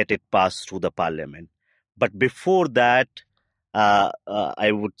get it passed through the parliament. But before that,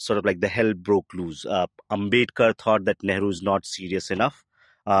 I would sort of like the hell broke loose. Ambedkar thought that Nehru is not serious enough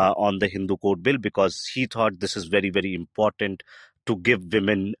on the Hindu Code Bill, because he thought this is very, very important to give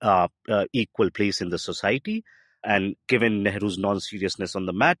women equal place in the society. And given Nehru's non-seriousness on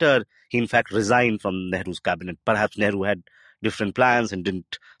the matter, he in fact resigned from Nehru's cabinet. Perhaps Nehru had different plans and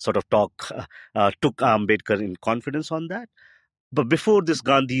didn't sort of took Ambedkar in confidence on that. But before this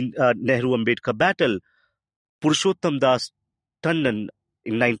Gandhi Nehru-Ambedkar battle, Purushottam Das Tandon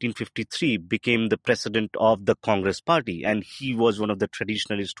in 1953 became the president of the Congress party, and he was one of the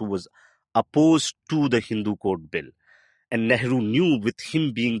traditionalists who was opposed to the Hindu Code Bill. And Nehru knew with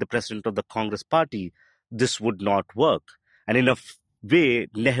him being the president of the Congress party, this would not work. And in a way,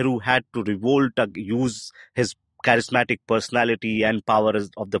 Nehru had to revolt, use his charismatic personality and power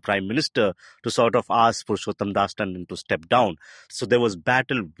of the prime minister to sort of ask Purushottam Das Tandon to step down. So there was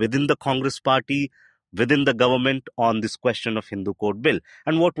battle within the Congress party, within the government on this question of Hindu Code Bill.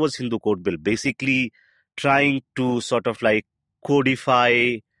 And what was Hindu Code Bill? Basically trying to sort of like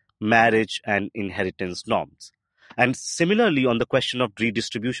codify marriage and inheritance norms. And similarly, on the question of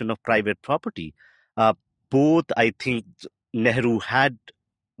redistribution of private property, both, I think, Nehru had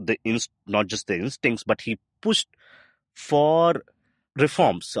not just the instincts, but he pushed for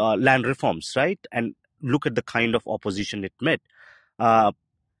reforms, land reforms, right? And look at the kind of opposition it met.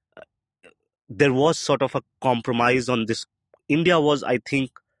 There was sort of a compromise on this. India was, I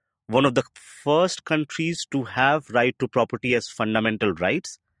think, one of the first countries to have right to property as fundamental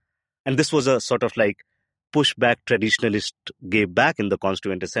rights. And this was a sort of like pushback traditionalist gave back in the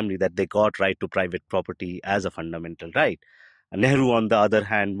Constituent Assembly, that they got right to private property as a fundamental right. And Nehru, on the other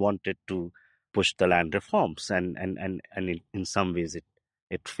hand, wanted to push the land reforms, and in some ways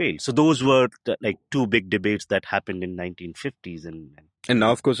it failed. So those were like two big debates that happened in 1950s. And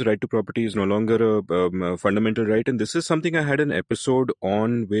now, of course, the right to property is no longer a fundamental right. And this is something I had an episode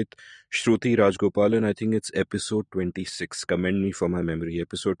on with Shruti Rajgopalan. I think it's episode 26. Commend me for my memory.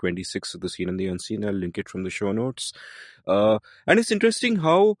 Episode 26 of The Seen and the Unseen. I'll link it from the show notes. And it's interesting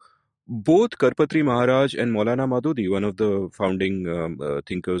how both Karpatri Maharaj and Maulana Madudi, one of the founding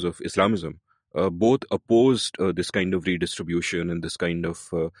thinkers of Islamism, both opposed this kind of redistribution and this kind of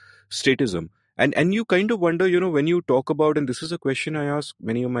statism. And you kind of wonder, when you talk about, and this is a question I ask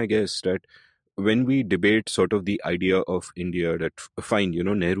many of my guests, that when we debate sort of the idea of India, that fine,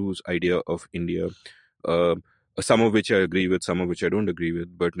 Nehru's idea of India, some of which I agree with, some of which I don't agree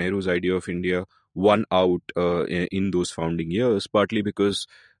with, but Nehru's idea of India won out in those founding years, partly because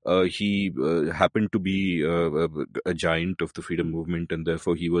he happened to be a giant of the freedom movement, and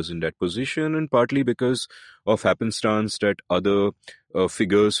therefore he was in that position, and partly because of happenstance that other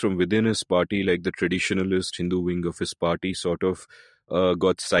figures from within his party, like the traditionalist Hindu wing of his party, sort of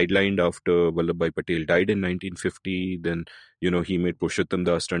got sidelined after Vallabhbhai Patel died in 1950. Then, he made Purushottam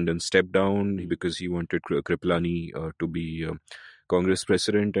Das Tandon step down because he wanted Kripalani to be Congress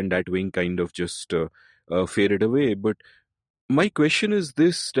president, and that wing kind of just faded away. But my question is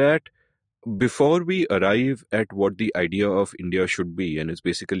this, that before we arrive at what the idea of India should be, and it's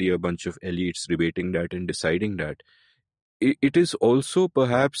basically a bunch of elites debating that and deciding that, it is also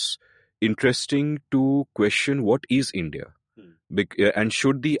perhaps interesting to question what is India. And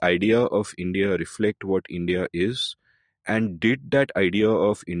should the idea of India reflect what India is? And did that idea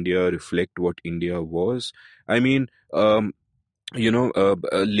of India reflect what India was? I mean,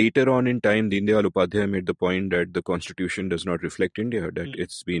 later on in time, Deen Dayal Upadhyay made the point that the constitution does not reflect India, that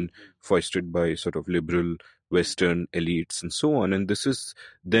it's been foisted by sort of liberal Western elites and so on. And this is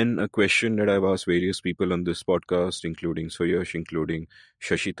then a question that I've asked various people on this podcast, including Suyash, including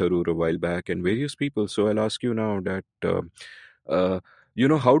Shashi Tharoor a while back, and various people. So I'll ask you now that,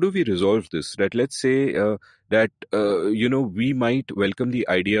 how do we resolve this? That let's say that, we might welcome the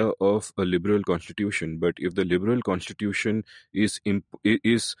idea of a liberal constitution, but if the liberal constitution is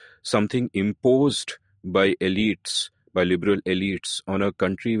something imposed by elites, by liberal elites on a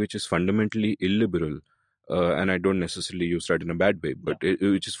country which is fundamentally illiberal, and I don't necessarily use that in a bad way, but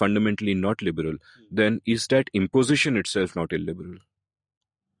which is fundamentally not liberal, then is that imposition itself not illiberal?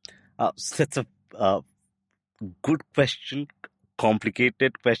 That's a good question,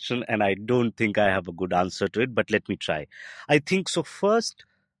 complicated question, and I don't think I have a good answer to it, but let me try. I think so. First,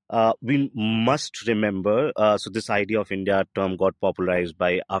 we must remember, so this idea of India term got popularized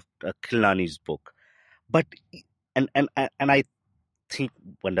by after Khilani's book. But, and I think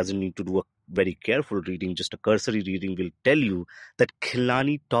one doesn't need to do a very careful reading, just a cursory reading will tell you that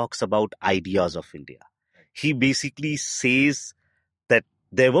Khilani talks about ideas of India. He basically says that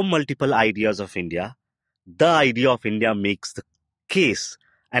there were multiple ideas of India. The idea of India makes the case,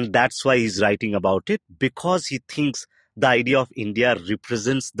 and that's why he's writing about it, because he thinks the idea of India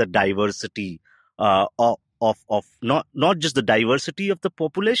represents the diversity of not just the diversity of the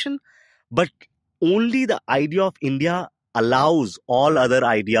population, but only the idea of India allows all other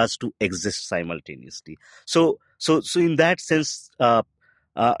ideas to exist simultaneously. So So in that sense,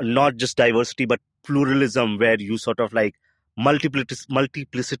 not just diversity, but pluralism, where you sort of like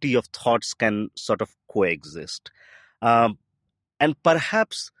multiplicity of thoughts can sort of coexist. Um, and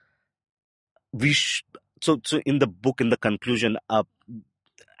perhaps we so in the book, in the conclusion,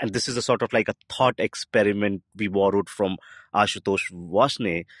 and this is a sort of like a thought experiment we borrowed from Ashutosh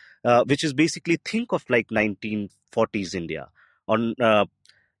Vasne, which is basically, think of like 1940s India. On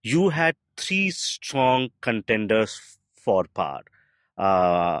You had three strong contenders for power.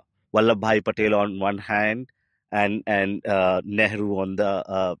 Uh, Vallabhbhai Patel on one hand, and Nehru on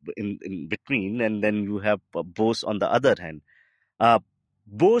the in between, and then you have Bose on the other hand. Uh,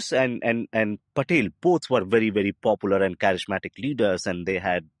 Bose and Patel both were very, very popular and charismatic leaders, and they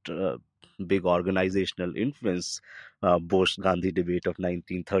had big organizational influence. Bose-Gandhi debate of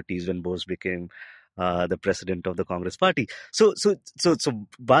 1930s, when Bose became the president of the Congress Party. So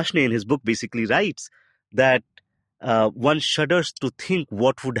Bashne in his book basically writes that one shudders to think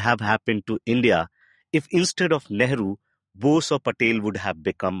what would have happened to India if instead of Nehru, Bose or Patel would have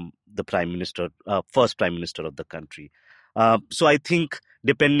become the prime minister, first prime minister of the country. So I think,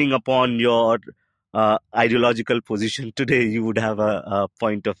 depending upon your ideological position today, you would have a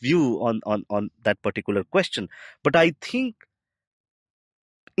point of view on that particular question. But I think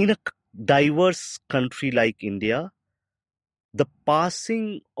in a diverse country like India, the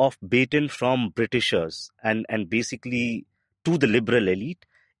passing of baton from Britishers and basically to the liberal elite,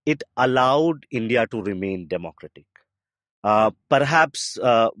 it allowed India to remain democratic. Perhaps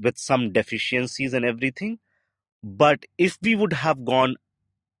with some deficiencies and everything, but if we would have gone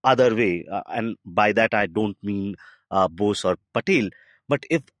other way, and by that I don't mean Bose or Patel, but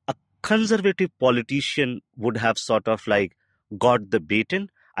if a conservative politician would have sort of like got the baton,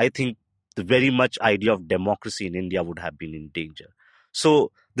 I think the very much idea of democracy in India would have been in danger.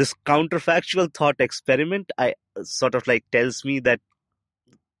 So this counterfactual thought experiment, I sort of like tells me that,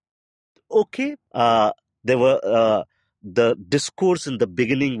 okay, there were the discourse in the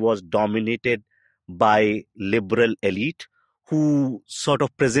beginning was dominated by liberal elite who sort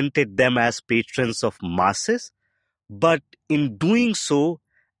of presented them as patrons of masses, but in doing so,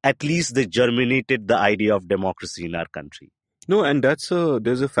 at least they germinated the idea of democracy in our country. No, and there's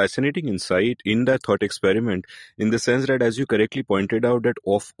a fascinating insight in that thought experiment, in the sense that, as you correctly pointed out, that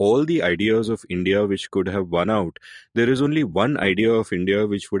of all the ideas of India which could have won out, there is only one idea of India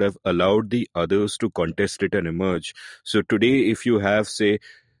which would have allowed the others to contest it and emerge. So today, if you have, say,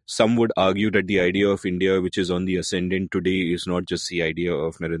 some would argue that the idea of India which is on the ascendant today is not just the idea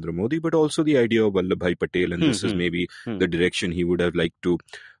of Narendra Modi, but also the idea of Vallabhbhai Patel, and this is maybe the direction he would have liked to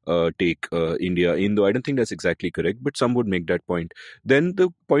take India in, though I don't think that's exactly correct, but some would make that point. Then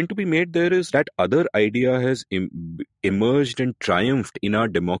the point to be made there is that other idea has emerged and triumphed in our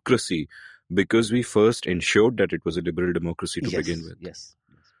democracy because we first ensured that it was a liberal democracy to begin with. Yes.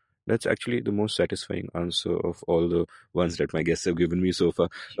 That's actually the most satisfying answer of all the ones that my guests have given me so far.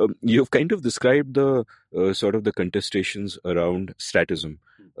 You've kind of described the sort of the contestations around statism.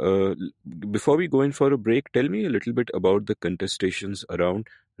 Before we go in for a break, tell me a little bit about the contestations around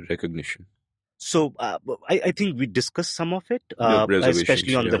recognition. So I think we discussed some of it, Reservations,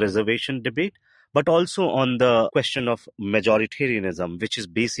 especially on the yeah. reservation debate, but also on the question of majoritarianism, which is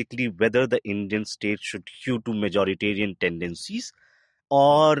basically whether the Indian state should hew to majoritarian tendencies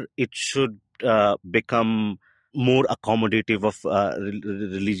or it should become more accommodative of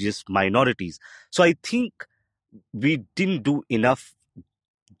religious minorities. So I think we didn't do enough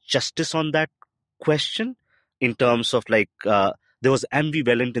justice on that question, in terms of like there was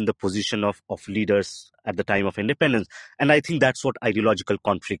ambivalent in the position of leaders at the time of independence. And I think that's what ideological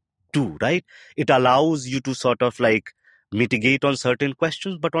conflict do, right? It allows you to sort of like mitigate on certain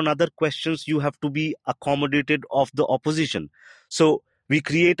questions, but on other questions you have to be accommodated of the opposition. So we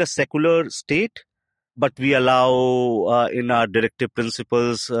create a secular state, but we allow in our directive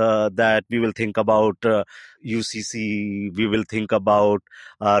principles that we will think about UCC, we will think about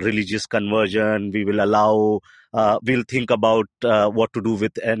religious conversion, we will allow, we'll think about what to do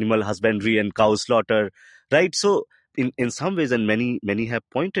with animal husbandry and cow slaughter, right? So in some ways, and many have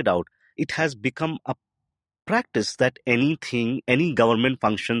pointed out, it has become a practice that any government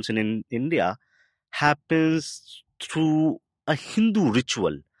functions in India happens through a Hindu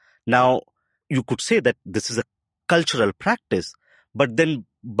ritual. Now, you could say that this is a cultural practice, but then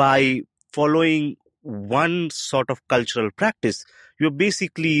by following one sort of cultural practice, you're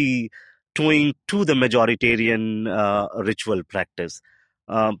basically toeing to the majoritarian ritual practice.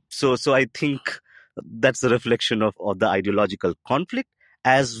 So I think that's the reflection of the ideological conflict,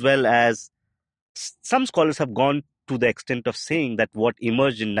 as well as some scholars have gone to the extent of saying that what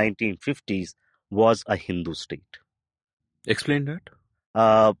emerged in 1950s was a Hindu state. Explain that.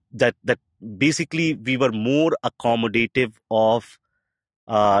 That basically we were more accommodative of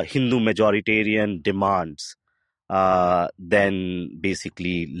Hindu majoritarian demands than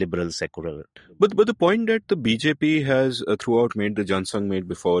basically liberal secular. But the point that the BJP has throughout made, the Jansangh made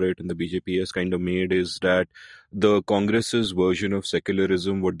before it, and the BJP has kind of made, is that the Congress's version of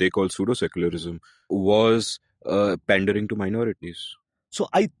secularism, what they call pseudo-secularism, was pandering to minorities. So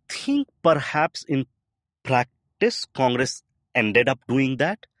I think perhaps in practice, Congress ended up doing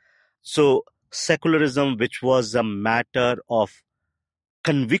that. So secularism, which was a matter of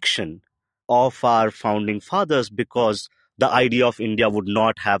conviction of our founding fathers, because the idea of India would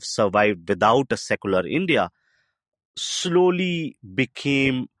not have survived without a secular India, slowly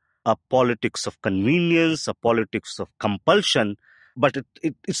became a politics of convenience, a politics of compulsion. But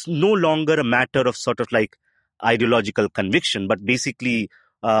it's no longer a matter of sort of like ideological conviction, but basically,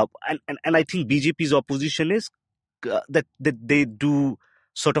 and I think BJP's opposition is that they do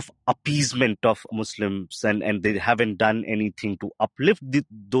sort of appeasement of Muslims, and they haven't done anything to uplift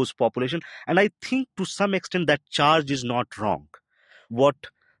those population. And I think to some extent that charge is not wrong. What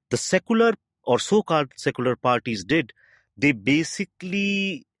the secular or so-called secular parties did, they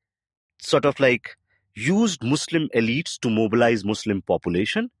basically sort of like used Muslim elites to mobilize Muslim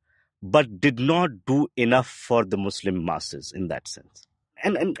population, but did not do enough for the Muslim masses in that sense.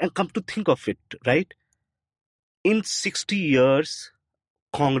 And come to think of it, right? In 60 years,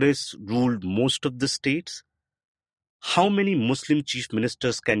 Congress ruled most of the states. How many Muslim chief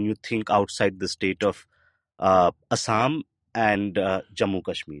ministers can you think outside the state of Assam and Jammu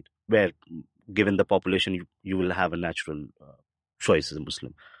Kashmir, where, given the population, you will have a natural choice as a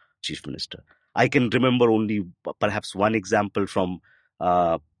Muslim chief minister? I can remember only perhaps one example from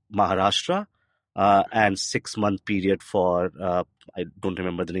Maharashtra and 6-month period for, I don't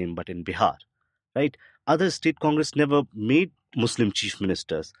remember the name, but in Bihar, right? Other state Congress never made Muslim chief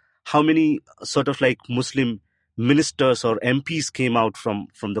ministers. How many sort of like Muslim ministers or MPs came out from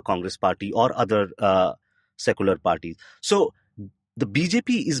the Congress party or other secular parties? So the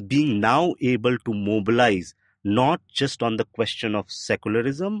BJP is being now able to mobilize not just on the question of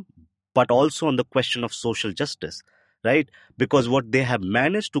secularism, but also on the question of social justice, right? Because what they have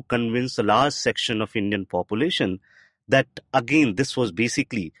managed to convince a large section of Indian population that, again, this was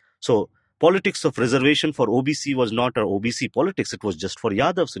basically, so politics of reservation for OBC was not our OBC politics. It was just for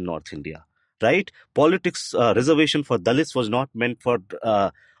Yadavs in North India, right? Politics, reservation for Dalits was not meant for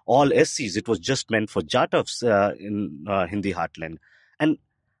all SCs. It was just meant for Jatavs in Hindi heartland. And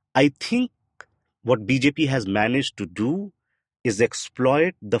I think what BJP has managed to do is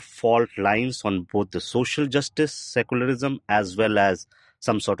exploit the fault lines on both the social justice, secularism, as well as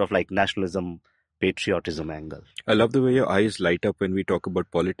some sort of like nationalism, patriotism angle. I love the way your eyes light up when we talk about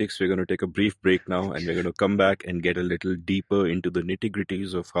politics. We're going to take a brief break now, and we're going to come back and get a little deeper into the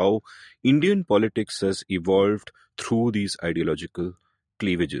nitty-gritties of how Indian politics has evolved through these ideological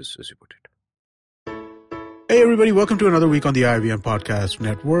cleavages, as you put it. Hey everybody, welcome to another week on the IVM Podcast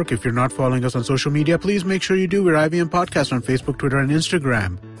Network. If you're not following us on social media, please make sure you do. We're IVM Podcast on Facebook, Twitter, and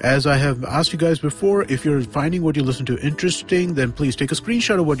Instagram. As I have asked you guys before, if you're finding what you listen to interesting, then please take a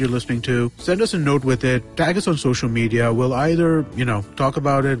screenshot of what you're listening to, send us a note with it, tag us on social media. We'll either, talk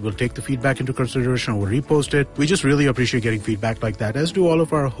about it, we'll take the feedback into consideration, or we'll repost it. We just really appreciate getting feedback like that, as do all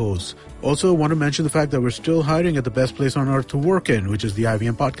of our hosts. Also, want to mention the fact that we're still hiring at the best place on earth to work in, which is the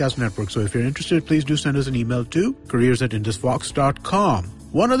IVM Podcast Network. So if you're interested, please do send us an email to careers@indusvox.com.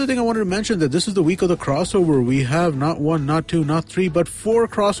 One other thing I wanted to mention, that this is the week of the crossover. We have not one, not two, not three, but 4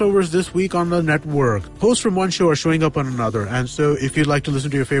 crossovers this week on the network. Hosts from one show are showing up on another. And so if you'd like to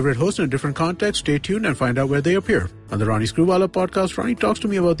listen to your favorite host in a different context, stay tuned and find out where they appear. On the Ronnie Screwvala podcast, Ronnie talks to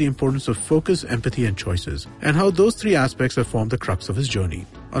me about the importance of focus, empathy, and choices, and how those 3 aspects have formed the crux of his journey.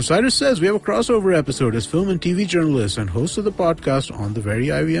 On Cyrus Says, we have a crossover episode as film and TV journalists and hosts of the podcast on the very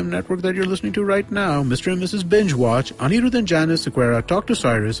IVM network that you're listening to right now, Mr. and Mrs. Binge Watch, Anirudh and Janice Sequeira talk to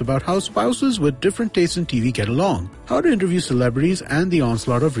Cyrus about how spouses with different tastes in TV get along, how to interview celebrities, and the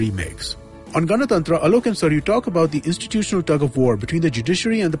onslaught of remakes. On Ganatantra, Alok and Saryu talk about the institutional tug-of-war between the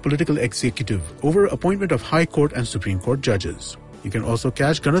judiciary and the political executive over appointment of High Court and Supreme Court judges. You can also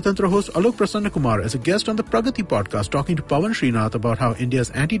catch Ganatantra host Alok Prasannakumar as a guest on the Pragati podcast talking to Pawan Srinath about how India's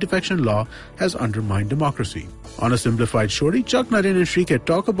anti-defection law has undermined democracy. On a simplified shorty, Chuck Naren and Shrikhet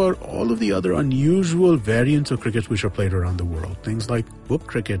talk about all of the other unusual variants of cricket which are played around the world. Things like whoop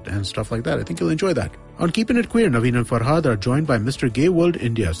cricket and stuff like that. I think you'll enjoy that. On Keeping It Queer, Naveen and Farhad are joined by Mr. Gay World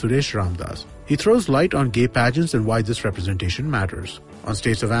India, Suresh Ramdas. He throws light on gay pageants and why this representation matters. On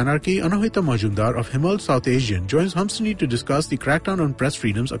States of Anarchy, Anahita Majumdar of Himal South Asian joins Hamsini to discuss the crackdown on press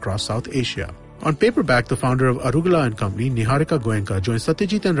freedoms across South Asia. On paperback, the founder of Arugula and Company, Niharika Goenka, joins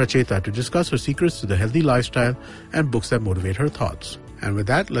Satyajit and Racheta to discuss her secrets to the healthy lifestyle and books that motivate her thoughts. And with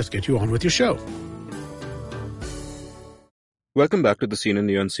that, let's get you on with your show. Welcome back to The Seen and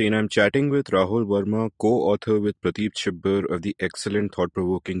the Unseen. I'm chatting with Rahul Verma, co-author with Pradeep Chibbar of the excellent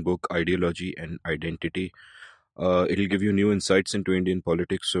thought-provoking book Ideology and Identity. It'll give you new insights into Indian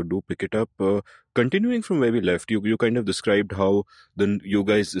politics, so do pick it up. Continuing from where we left, you kind of described how you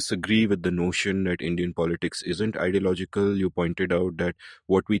guys disagree with the notion that Indian politics isn't ideological. You pointed out that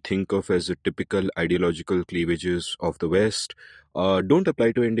what we think of as the typical ideological cleavages of the West don't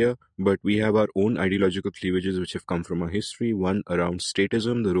apply to India, but we have our own ideological cleavages which have come from our history. One around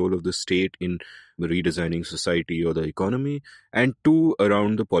statism, the role of the state in redesigning society or the economy, and two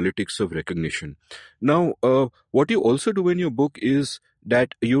around the politics of recognition. Now, what you also do in your book is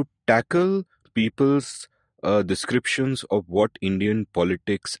that you tackle people's descriptions of what Indian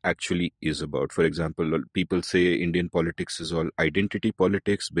politics actually is about. For example, people say Indian politics is all identity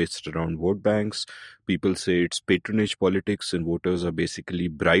politics based around vote banks. People say it's patronage politics and voters are basically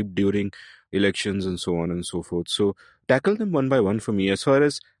bribed during elections and so on and so forth. So tackle them one by one for me. As far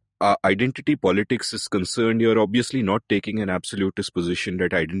as identity politics is concerned, you're obviously not taking an absolutist position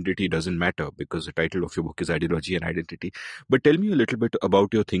that identity doesn't matter, because the title of your book is Ideology and Identity. But tell me a little bit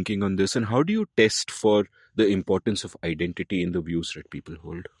about your thinking on this, and how do you test for the importance of identity in the views that people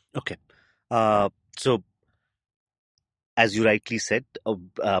hold? Okay. So, as you rightly said,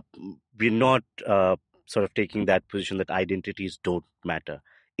 we're not sort of taking that position that identities don't matter.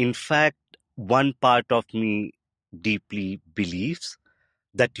 In fact, one part of me deeply believes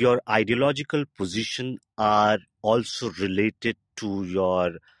that your ideological position are also related to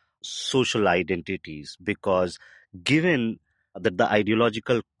your social identities, because given that the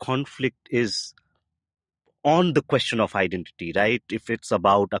ideological conflict is on the question of identity, right? If it's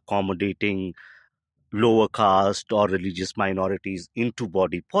about accommodating lower caste or religious minorities into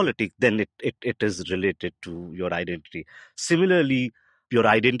body politic, then it is related to your identity. Similarly, your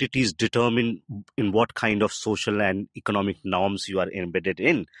identities determine in what kind of social and economic norms you are embedded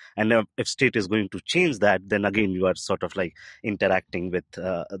in. And if state is going to change that, then again, you are sort of like interacting with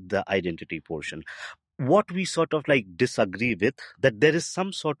the identity portion. What we sort of like disagree with, that there is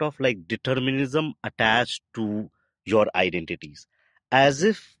some sort of like determinism attached to your identities, as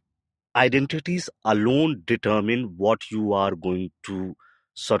if identities alone determine what you are going to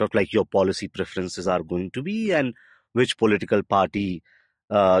sort of like your policy preferences are going to be, and which political party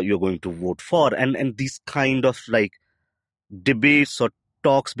you're going to vote for. And these kind of like debates or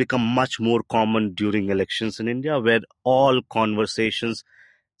talks become much more common during elections in India, where all conversations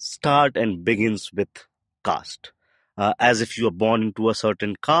start and begins with caste, as if you are born into a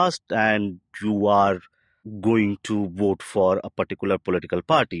certain caste and you are going to vote for a particular political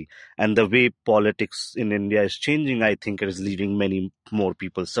party. And the way politics in India is changing, I think it is leaving many more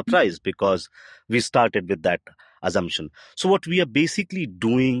people surprised, because we started with that assumption. So what we are basically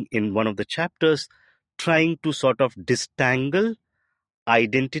doing in one of the chapters, trying to sort of disentangle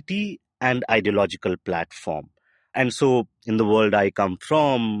identity and ideological platform. And so in the world I come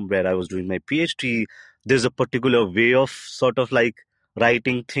from, where I was doing my PhD, there's a particular way of sort of like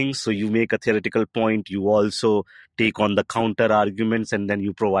writing things. So you make a theoretical point, you also take on the counter arguments, and then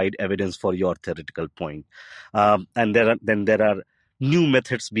you provide evidence for your theoretical point. And there are new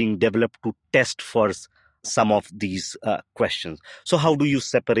methods being developed to test for some of these questions. So how do you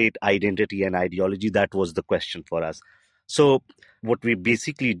separate identity and ideology? That was the question for us. So what we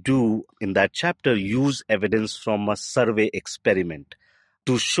basically do in that chapter, use evidence from a survey experiment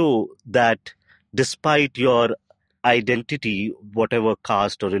to show that despite your identity, whatever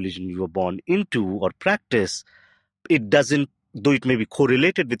caste or religion you were born into or practice, it doesn't, though it may be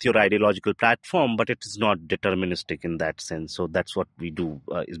correlated with your ideological platform, but it is not deterministic in that sense. So that's what we do,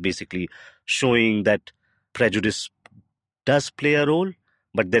 is basically showing that prejudice does play a role,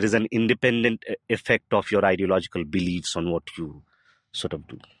 but there is an independent effect of your ideological beliefs on what you sort of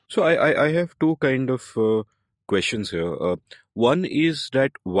do. So I have two kind of questions here. One is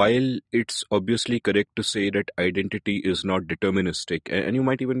that while it's obviously correct to say that identity is not deterministic, and you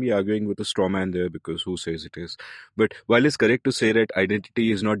might even be arguing with a straw man there, because who says it is? But while it's correct to say that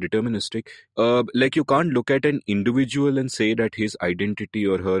identity is not deterministic, like you can't look at an individual and say that his identity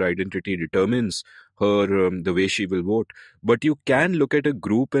or her identity determines her the way she will vote. But you can look at a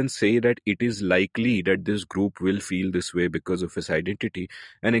group and say that it is likely that this group will feel this way because of his identity.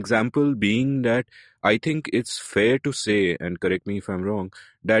 An example being that I think it's fair to say, and correct me if I'm wrong,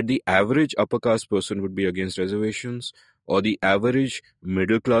 that the average upper caste person would be against reservations, or the average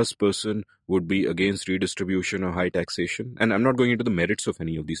middle class person would be against redistribution or high taxation. And I'm not going into the merits of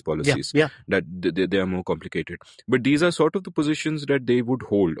any of these policies, that they are more complicated. But these are sort of the positions that they would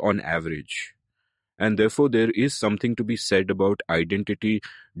hold on average. And therefore, there is something to be said about identity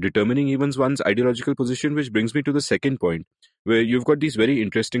determining even one's ideological position, which brings me to the second point, where you've got these very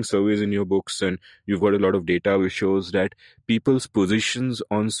interesting surveys in your books, and you've got a lot of data which shows that people's positions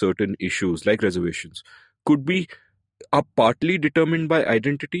on certain issues, like reservations, could be are partly determined by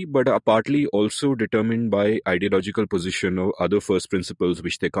identity, but are partly also determined by ideological position or other first principles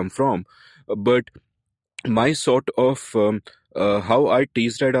which they come from. But my sort of how I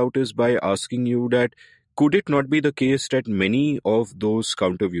tease that out is by asking you that could it not be the case that many of those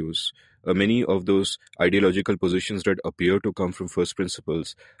counterviews, many of those ideological positions that appear to come from first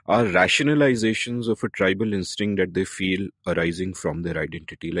principles are rationalizations of a tribal instinct that they feel arising from their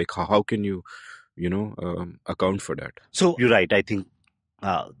identity? Like how can you account for that? So you're right. I think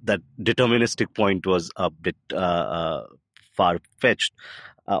that deterministic point was a bit far-fetched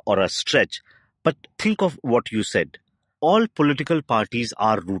or a stretch. But think of what you said. All political parties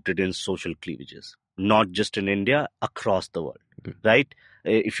are rooted in social cleavages, not just in India, across the world, right?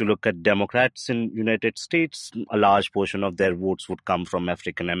 If you look at Democrats in United States, a large portion of their votes would come from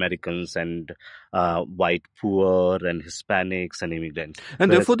African Americans and white poor and Hispanics and immigrants.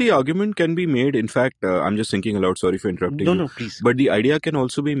 And therefore, the argument can be made, in fact, I'm just thinking aloud, sorry for interrupting you. No, please. But the idea can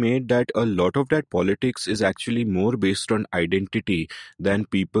also be made that a lot of that politics is actually more based on identity than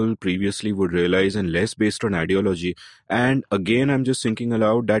people previously would realize, and less based on ideology. And again, I'm just thinking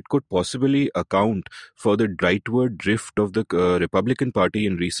aloud, that could possibly account for the rightward drift of the Republican Party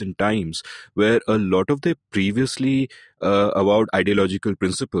in recent times, where a lot of the previously avowed ideological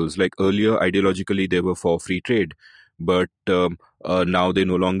principles, like earlier ideologically they were for free trade, but now they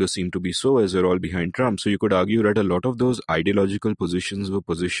no longer seem to be so, as they're all behind Trump. So you could argue that a lot of those ideological positions were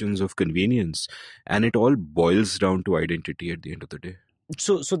positions of convenience, and it all boils down to identity at the end of the day.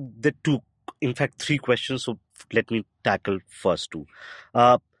 So the two, in fact, three questions. So let me tackle first two.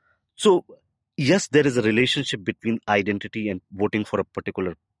 So yes, there is a relationship between identity and voting for a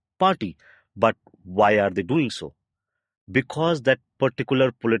particular party, but why are they doing so? Because that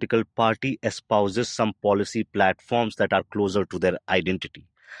particular political party espouses some policy platforms that are closer to their identity.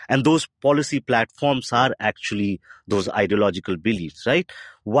 And those policy platforms are actually those ideological beliefs, right?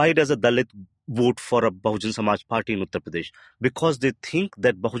 Why does a Dalit vote for a Bahujan Samaj Party in Uttar Pradesh? Because they think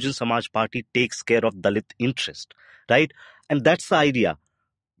that Bahujan Samaj Party takes care of Dalit interest, right? And that's the idea.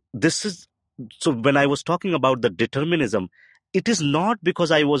 So when I was talking about the determinism, it is not because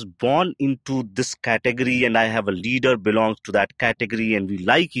I was born into this category and I have a leader belongs to that category and we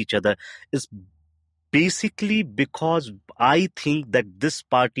like each other. It's basically because I think that this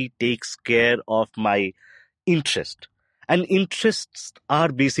party takes care of my interest. And interests are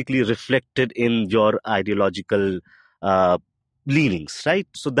basically reflected in your ideological leanings, right?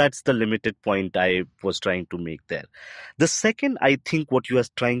 So that's the limited point I was trying to make there. The second, I think what you are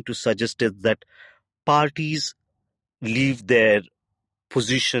trying to suggest is that parties leave their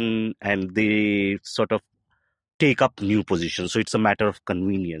position and they sort of take up new positions. So it's a matter of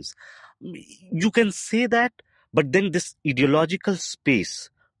convenience. You can say that, but then this ideological space,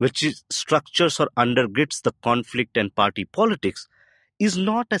 which is structures or undergirds the conflict and party politics, is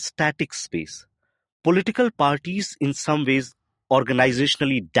not a static space. Political parties, in some ways,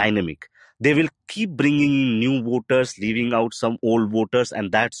 organizationally dynamic. They will keep bringing in new voters, leaving out some old voters,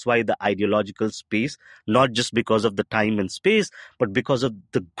 and that's why the ideological space, not just because of the time and space, but because of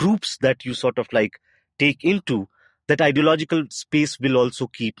the groups that you sort of like take into, that ideological space will also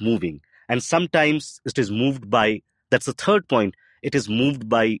keep moving. And sometimes it is moved by, that's the third point, it is moved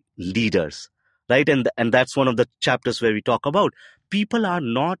by leaders, right? And that's one of the chapters where we talk about people are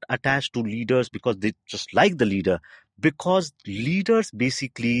not attached to leaders because they just like the leader, because leaders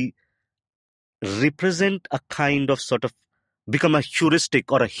basically represent a kind of sort of become a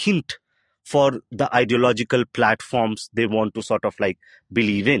heuristic or a hint for the ideological platforms they want to sort of like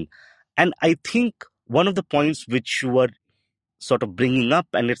believe in. And I think one of the points which you were sort of bringing up,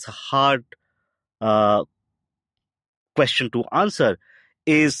 and it's a hard question to answer,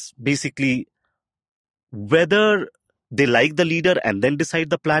 is basically whether they like the leader and then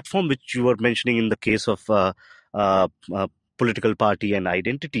decide the platform, which you were mentioning in the case of political party and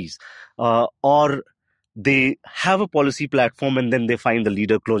identities, or they have a policy platform and then they find the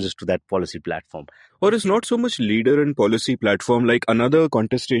leader closest to that policy platform. Or it's not so much leader and policy platform, like another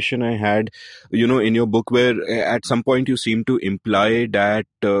contestation I had, in your book, where at some point you seem to imply that,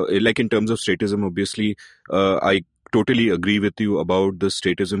 like in terms of statism, obviously, I totally agree with you about the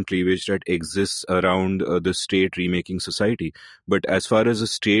statism cleavage that exists around the state remaking society. But as far as a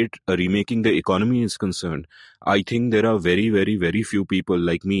state remaking the economy is concerned, I think there are very, very, very few people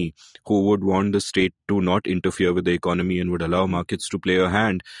like me who would want the state to not interfere with the economy and would allow markets to play a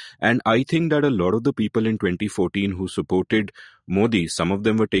hand. And I think that a lot of the people in 2014 who supported Modi, some of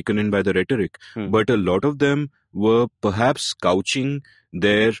them were taken in by the rhetoric, but a lot of them were perhaps couching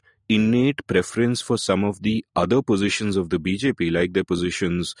their innate preference for some of the other positions of the BJP, like their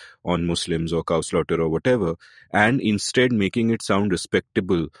positions on Muslims or cow slaughter or whatever, and instead making it sound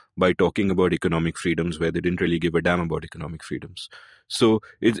respectable by talking about economic freedoms where they didn't really give a damn about economic freedoms. So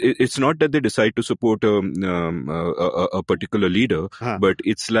it's not that they decide to support a particular leader, but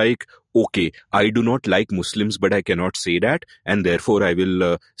it's like, okay, I do not like Muslims, but I cannot say that, and therefore I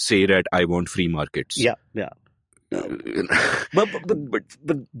will say that I want free markets. Yeah. But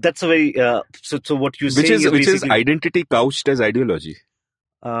that's a very so what you say which is identity couched as ideology.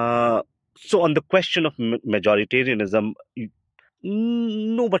 So on the question of majoritarianism,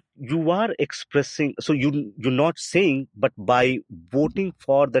 no, but you are expressing. So you're not saying, but by voting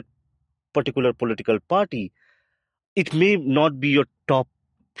for that particular political party, it may not be your top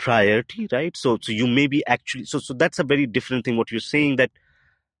priority, right? So you may be actually so that's a very different thing. What you're saying, that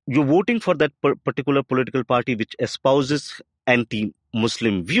you're voting for that particular political party which espouses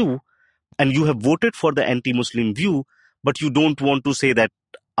anti-Muslim view, and you have voted for the anti-Muslim view, but you don't want to say that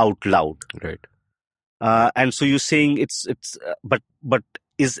out loud, right? And so you're saying but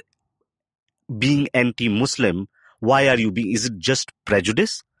is being anti-Muslim, why are you being? Is it just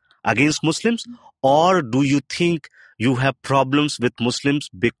prejudice against Muslims, or do you think you have problems with Muslims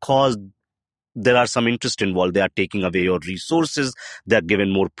because there are some interest involved? They are taking away your resources. They are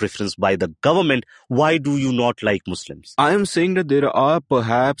given more preference by the government. Why do you not like Muslims? I am saying that there are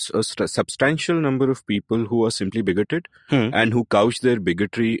perhaps a substantial number of people who are simply bigoted and who couch their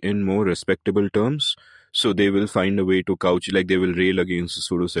bigotry in more respectable terms. So they will find a way to couch, like they will rail against the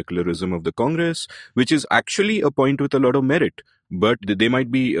pseudo-secularism of the Congress, which is actually a point with a lot of merit. But they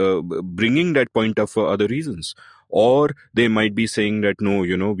might be bringing that point up for other reasons. Or they might be saying that, no,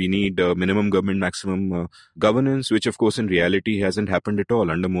 we need minimum government, maximum governance, which of course in reality hasn't happened at all.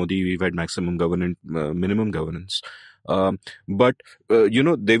 Under Modi, we've had maximum governance, minimum governance. But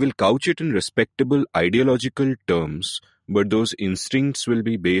they will couch it in respectable ideological terms, but those instincts will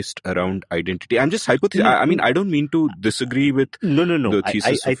be based around identity. I'm just I mean, I don't mean to disagree with the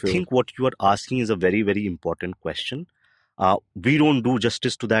thesis I think what you are asking is a very, very important question. We don't do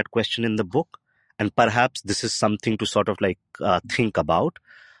justice to that question in the book. And perhaps this is something to sort of think about.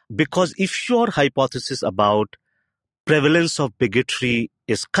 Because if your hypothesis about prevalence of bigotry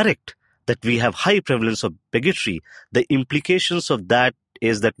is correct, that we have high prevalence of bigotry, the implications of that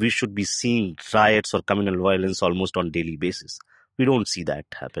is that we should be seeing riots or communal violence almost on daily basis. We don't see that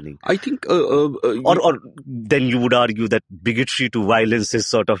happening. I think... or then you would argue that bigotry to violence is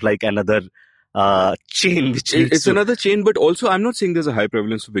sort of like another chain. It's another chain, but also I'm not saying there's a high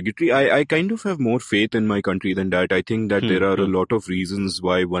prevalence of bigotry. I kind of have more faith in my country than that. I think that there are a lot of reasons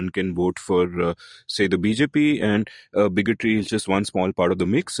why one can vote for, say, the BJP, and bigotry is just one small part of the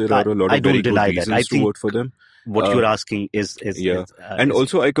mix. There are a lot of very good reasons to vote for them. What you're asking is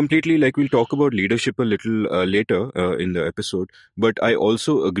also I completely, we'll talk about leadership a little later in the episode, but I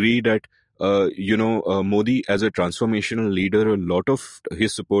also agree that Modi as a transformational leader, a lot of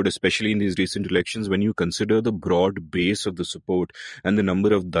his support, especially in these recent elections, when you consider the broad base of the support and the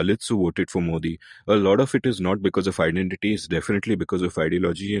number of Dalits who voted for Modi, a lot of it is not because of identity, it's definitely because of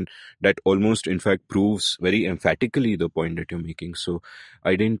ideology, and that almost, in fact, proves very emphatically the point that you're making. So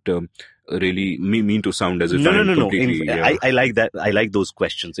I didn't really mean to sound as if I'm completely... I like that. I like those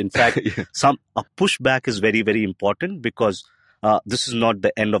questions. In fact, a pushback is very, very important, because this is not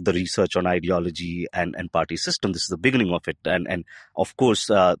the end of the research on ideology and party system. This is the beginning of it. And of course,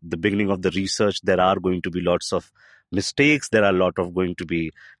 the beginning of the research, there are going to be lots of mistakes. There are a lot of going to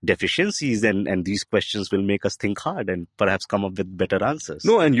be deficiencies, and these questions will make us think hard and perhaps come up with better answers.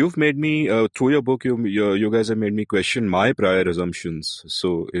 No, and you've made me, through your book, you guys have made me question my prior assumptions.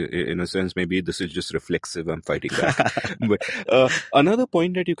 So in a sense, maybe this is just reflexive. I'm fighting back. But another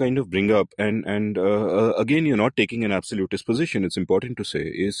point that you kind of bring up, and again, you're not taking an absolutist position, it's important to say,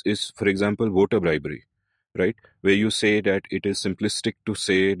 is for example, voter bribery. Right? Where you say that it is simplistic to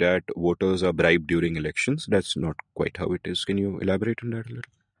say that voters are bribed during elections. That's not quite how it is. Can you elaborate on that a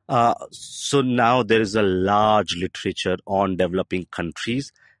little? So now there is a large literature on developing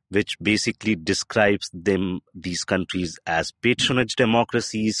countries, which basically describes these countries as patronage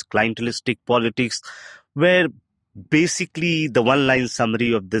democracies, clientelistic politics, where basically the one-line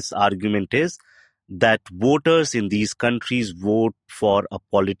summary of this argument is that voters in these countries vote for a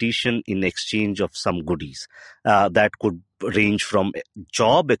politician in exchange of some goodies. That could range from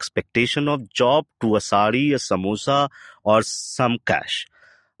job, expectation of job, to a sari, a samosa, or some cash.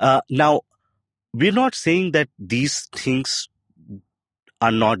 Now, we're not saying that these things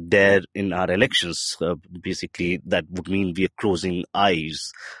are not there in our elections. Basically, that would mean we are closing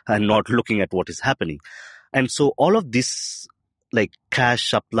eyes and not looking at what is happening. And so all of this, like cash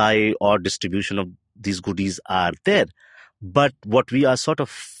supply or distribution of these goodies, are there. But what we are sort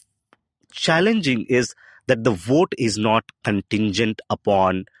of challenging is that the vote is not contingent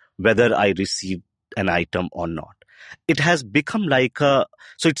upon whether I receive an item or not. It has become like so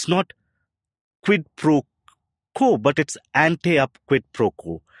it's not quid pro quo, but it's ante-up quid pro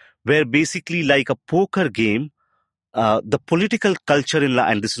quo, where basically, like a poker game, the political culture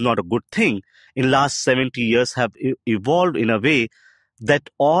and this is not a good thing, in last 70 years have evolved in a way that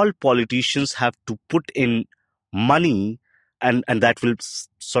all politicians have to put in money, and that will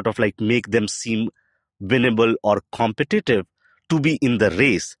sort of like make them seem winnable or competitive to be in the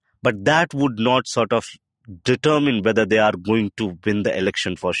race. But that would not sort of determine whether they are going to win the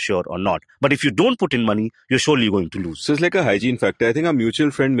election for sure or not. But if you don't put in money, you're surely going to lose. So it's like a hygiene factor. I think our mutual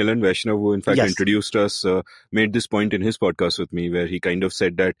friend Milan Vaishnav, who in fact Yes. introduced us, made this point in his podcast with me, where he kind of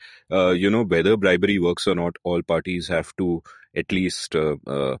said that, whether bribery works or not, all parties have to at least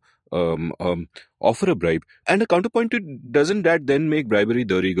offer a bribe. And a counterpoint to, doesn't that then make bribery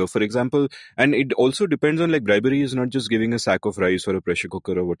the rigor? For example, and it also depends on, like, bribery is not just giving a sack of rice or a pressure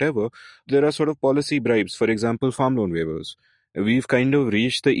cooker or whatever. There are sort of policy bribes. For example, farm loan waivers. We've kind of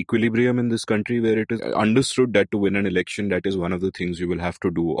reached the equilibrium in this country where it is understood that to win an election, that is one of the things you will have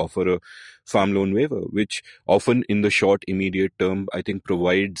to do, offer a farm loan waiver, which often in the short, immediate term, I think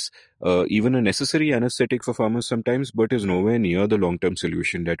provides even a necessary anesthetic for farmers sometimes, but is nowhere near the long-term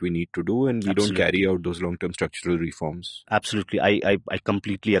solution that we need to do, and we don't carry out those long-term structural reforms. Absolutely. I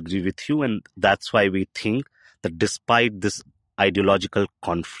completely agree with you, and that's why we think that despite this ideological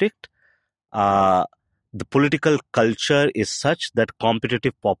conflict, the political culture is such that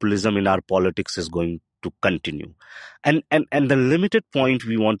competitive populism in our politics is going to continue. And the limited point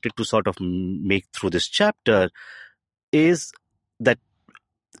we wanted to sort of make through this chapter is that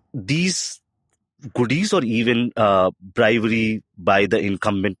these goodies, or even bribery by the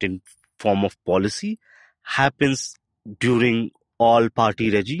incumbent in form of policy, happens during all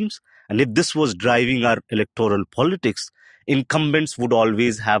party regimes. And if this was driving our electoral politics, incumbents would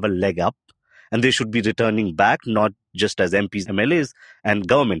always have a leg up, and they should be returning back, not just as MPs, MLAs, and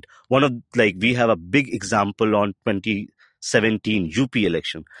government. We have a big example on 2017 UP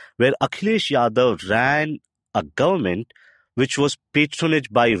election, where Akhilesh Yadav ran a government which was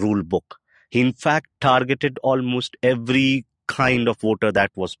patronaged by rule book. He in fact targeted almost every kind of voter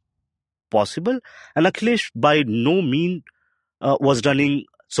that was possible. And Akhilesh by no means was running.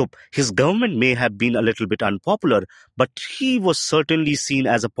 So his government may have been a little bit unpopular, but he was certainly seen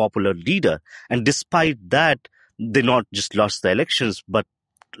as a popular leader. And despite that, they not just lost the elections, but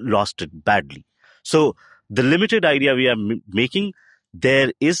lost it badly. So the limited idea we are making,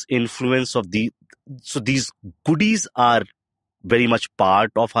 there is influence of so these goodies are very much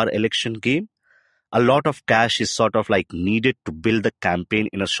part of our election game. A lot of cash is sort of like needed to build the campaign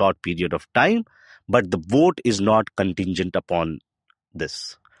in a short period of time, but the vote is not contingent upon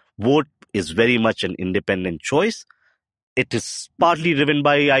this. Vote is very much an independent choice. It is partly driven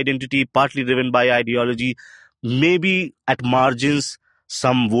by identity, partly driven by ideology. Maybe at margins,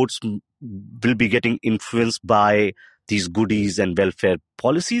 some votes will be getting influenced by these goodies and welfare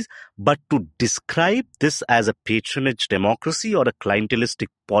policies. But to describe this as a patronage democracy or a clientelistic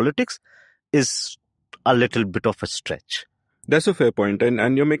politics is a little bit of a stretch. That's a fair point,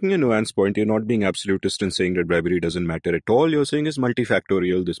 and you're making a nuanced point. You're not being absolutist in saying that bribery doesn't matter at all. You're saying it's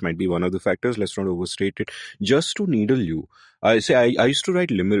multifactorial. This might be one of the factors. Let's not overstate it. Just to needle you, I used to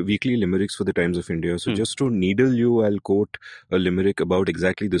write weekly limericks for the Times of India. So just to needle you, I'll quote a limerick about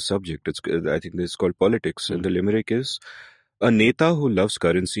exactly this subject. I think this is called politics, and the limerick is: "A neta who loves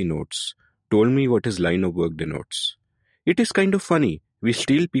currency notes told me what his line of work denotes. It is kind of funny. We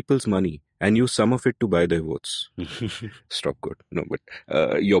steal people's money and use some of it to buy their votes." Stop good. No,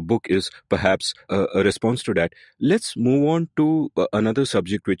 but your book is perhaps a response to that. Let's move on to another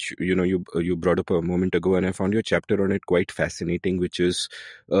subject which you brought up a moment ago, and I found your chapter on it quite fascinating, which is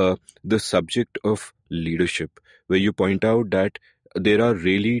the subject of leadership, where you point out that there are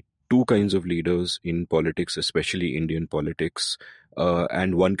really two kinds of leaders in politics, especially Indian politics,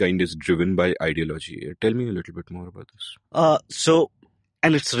 and one kind is driven by ideology. Tell me a little bit more about this.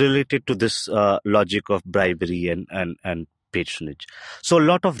 And it's related to this logic of bribery and patronage. So a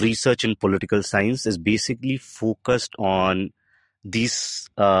lot of research in political science is basically focused on these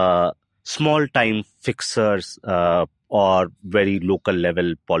small-time fixers or very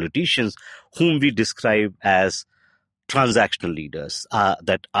local-level politicians whom we describe as transactional leaders,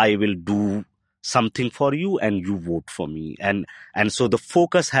 that I will do something for you and you vote for me. And so the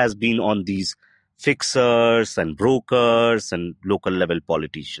focus has been on these fixers and brokers and local level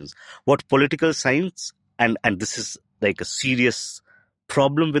politicians. What political science, and this is like a serious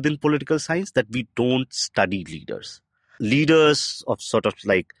problem within political science, that we don't study leaders. Leaders of sort of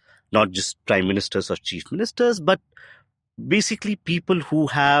like not just prime ministers or chief ministers, but basically people who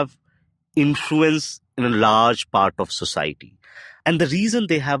have influence in a large part of society. And the reason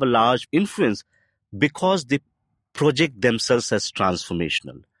they have a large influence, because they project themselves as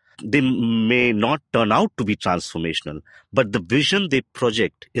transformational. They may not turn out to be transformational, but the vision they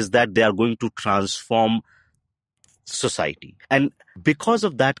project is that they are going to transform society. And because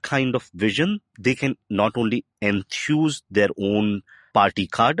of that kind of vision, they can not only enthuse their own party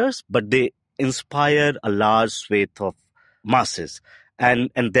cadres, but they inspire a large swathe of masses.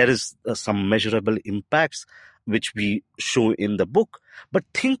 And there is some measurable impacts which we show in the book. But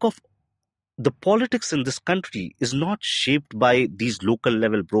think of the politics in this country is not shaped by these local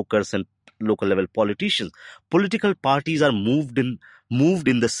level brokers and local level politicians. Political parties are moved in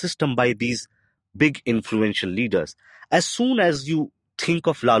the system by these big influential leaders. As soon as you think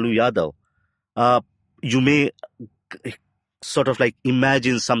of Lalu Yadav, you may sort of like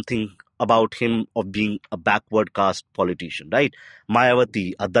imagine something about him of being a backward caste politician, right?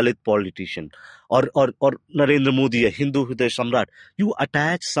 Mayawati, a Dalit politician, or Narendra Modi, a Hindu Hriday Samrat. You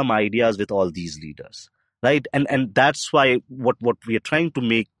attach some ideas with all these leaders, right? And that's why what we are trying to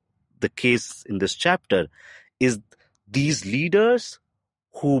make the case in this chapter is these leaders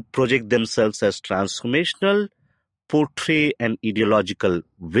who project themselves as transformational, portray an ideological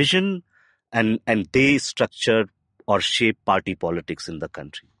vision, and they structure or shape party politics in the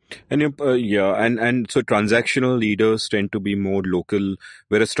country. And and so transactional leaders tend to be more local,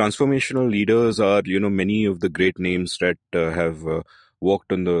 whereas transformational leaders are, many of the great names that have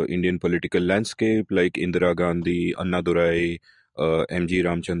walked on the Indian political landscape, like Indira Gandhi, Anna Durai, M.G.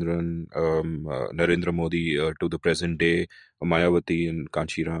 Ramchandran, Narendra Modi to the present day, Mayawati and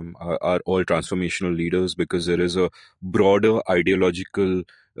Kanchiram are all transformational leaders because there is a broader ideological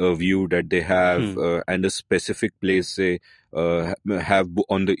view that they have and a specific place they have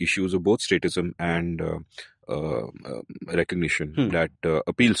on the issues of both statism and recognition that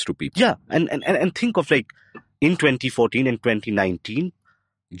appeals to people. Yeah, and think of like in 2014 and 2019,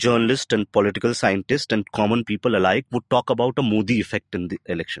 journalists and political scientists and common people alike would talk about a Modi effect in the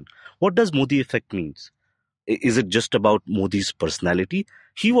election. What does Modi effect means? Is it just about Modi's personality?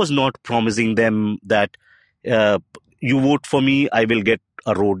 He was not promising them that you vote for me, I will get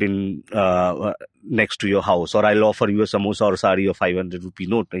a road in next to your house, or I'll offer you a samosa or sari or 500 rupee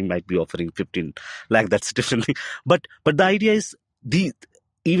note. He might be offering 15 lakh. That's different thing. But the idea is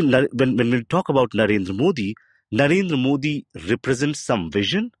even when we talk about Narendra Modi represents some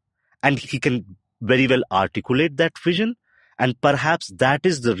vision, and he can very well articulate that vision. And perhaps that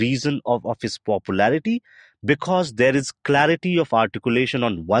is the reason of his popularity, because there is clarity of articulation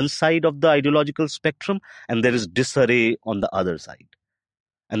on one side of the ideological spectrum and there is disarray on the other side.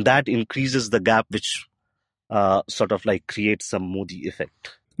 And that increases the gap, which sort of like creates some Modi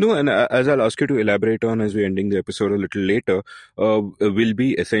effect. No, and as I'll ask you to elaborate on as we're ending the episode a little later, will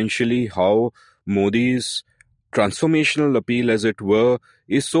be essentially how Modi's transformational appeal, as it were,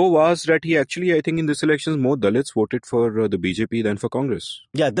 is so vast that he actually, I think in this elections, more Dalits voted for the BJP than for Congress.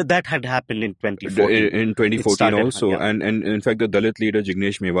 Yeah, that had happened in 2014. In 2014 also. Yeah. And in fact, the Dalit leader,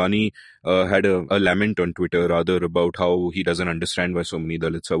 Jignesh Mevani, had a lament on Twitter rather about how he doesn't understand why so many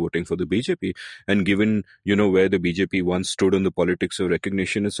Dalits are voting for the BJP. And given, where the BJP once stood on the politics of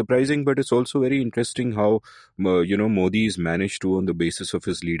recognition is surprising, but it's also very interesting how, Modi's managed to, on the basis of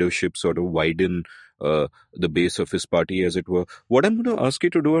his leadership, sort of widen the base of his party, as it were. What I'm going to ask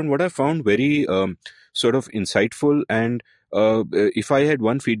you to do, and what I found very sort of insightful, and if I had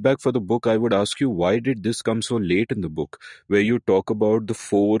one feedback for the book, I would ask you, why did this come so late in the book, where you talk about the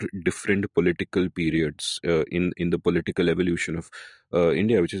 4 different political periods in the political evolution of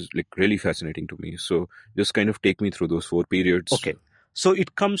India, which is like really fascinating to me. So just kind of take me through those 4 periods. Okay. So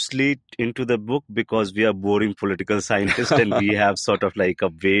it comes late into the book because we are boring political scientists and we have sort of like a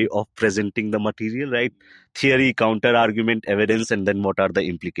way of presenting the material, right? Theory, counter argument, evidence, and then what are the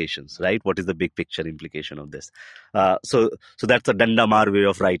implications, right? What is the big picture implication of this? So that's a Dandamar way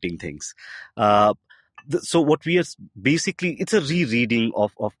of writing things. So what we are basically, it's a rereading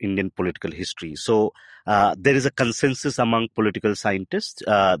of Indian political history. So there is a consensus among political scientists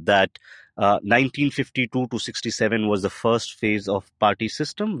that 1952 to 67 was the first phase of party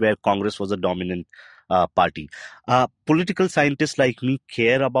system where Congress was a dominant party. Political scientists like me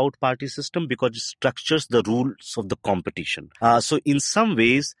care about party system because it structures the rules of the competition. So in some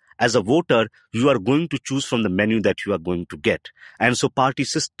ways, as a voter, you are going to choose from the menu that you are going to get. And so party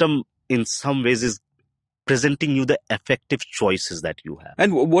system in some ways is presenting you the effective choices that you have.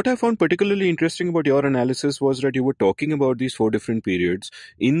 And what I found particularly interesting about your analysis was that you were talking about these four different periods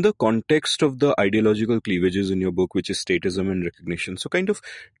in the context of the ideological cleavages in your book, which is statism and recognition. So kind of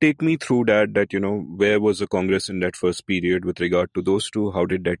take me through that, where was the Congress in that first period with regard to those two? How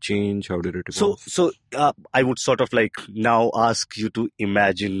did that change? How did it evolve? So I would sort of like now ask you to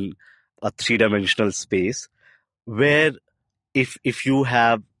imagine a three-dimensional space where if you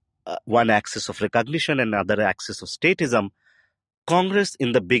have one axis of recognition and another axis of statism, Congress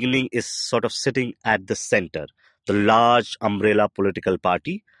in the beginning is sort of sitting at the center, the large umbrella political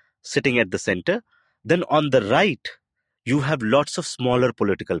party sitting at the center. Then on the right, you have lots of smaller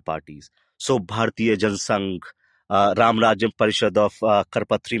political parties. So Bharatiya Jansangh, Ram Rajya Parishad of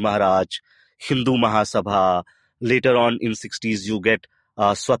Karpatri Maharaj, Hindu Mahasabha. Later on in 60s, you get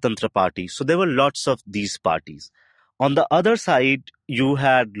Swatantra Party. So there were lots of these parties. On the other side, you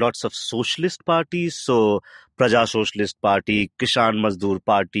had lots of socialist parties. So Praja Socialist Party, Kishan Mazdoor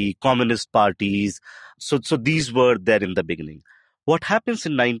Party, communist parties. So these were there in the beginning. What happens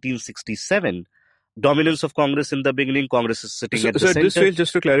in 1967? Dominance of Congress in the beginning, Congress is sitting at the center. So at this stage,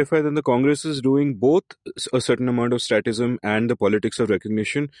 just to clarify, then the Congress is doing both a certain amount of statism and the politics of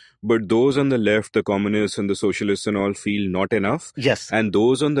recognition, but those on the left, the communists and the socialists and all, feel not enough. Yes. And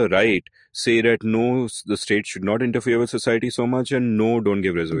those on the right say that no, the state should not interfere with society so much, and no, don't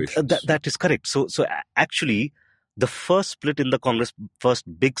give reservations. That is correct. So actually, the first split in the Congress, so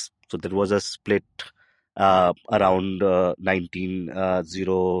there was a split around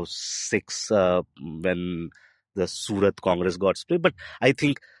 1906 when the Surat Congress got split. But I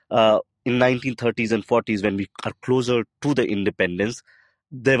think in 1930s and 40s, when we are closer to the independence,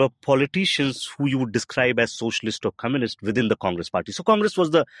 there were politicians who you would describe as socialist or communist within the Congress party. So Congress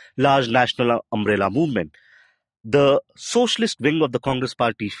was the large national umbrella movement. The socialist wing of the Congress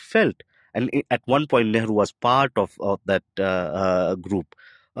party felt, and at one point Nehru was part of that group,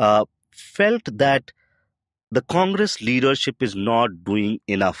 felt that the Congress leadership is not doing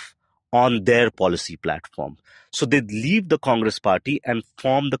enough on their policy platform. So they leave the Congress party and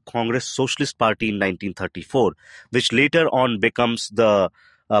form the Congress Socialist Party in 1934, which later on becomes the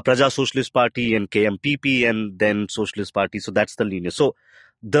Praja Socialist Party and KMPP and then Socialist Party. So that's the lineage. So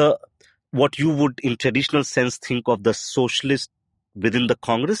what you would in traditional sense think of the socialist within the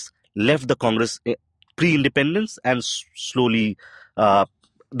Congress left the Congress pre-independence, and slowly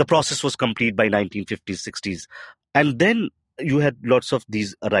the process was complete by 1950s, 60s. And then you had lots of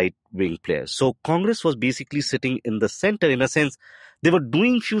these right-wing players. So Congress was basically sitting in the center. In a sense, they were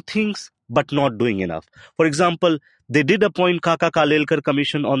doing few things, but not doing enough. For example, they did appoint Kaka Kalelkar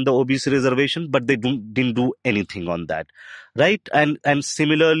Commission on the OBC reservation, but they didn't do anything on that, right? And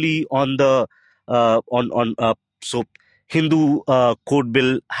similarly on the so Hindu code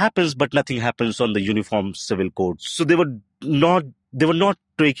bill happens, but nothing happens on the uniform civil code. So they were not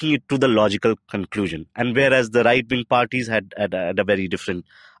taking it to the logical conclusion. And whereas the right-wing parties had a very different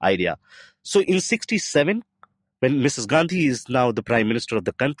idea. So in 67, when Mrs. Gandhi is now the Prime Minister of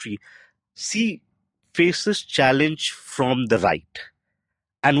the country, she faces challenge from the right.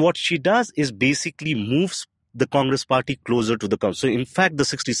 And what she does is basically moves the Congress party closer to the Congress. So in fact, the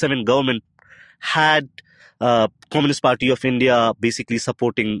 67 government had Communist Party of India basically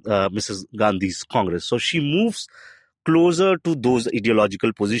supporting Mrs. Gandhi's Congress. So she moves closer to those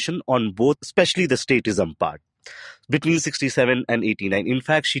ideological positions on both, especially the statism part, between 67 and 89. In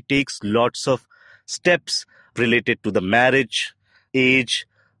fact, she takes lots of steps related to the marriage age,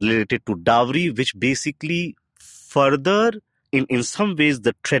 related to dowry, which basically further, in some ways,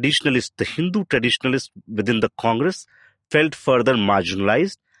 the Hindu traditionalists within the Congress felt further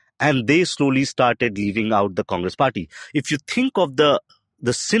marginalized, and they slowly started leaving out the Congress party. If you think of the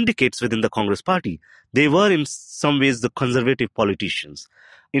syndicates within the Congress party, they were in some ways the conservative politicians.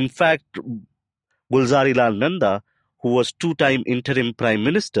 In fact, Gulzari Lal Nanda, who was two-time interim prime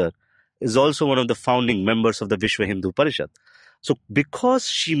minister, is also one of the founding members of the Vishwa Hindu Parishad. So because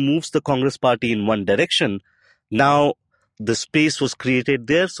she moves the Congress party in one direction, now the space was created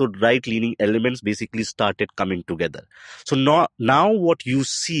there, so right-leaning elements basically started coming together. So now what you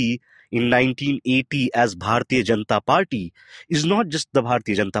see in 1980 as Bharatiya Janata Party is not just the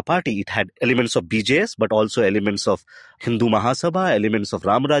Bharatiya Janata Party. It had elements of BJS, but also elements of Hindu Mahasabha, elements of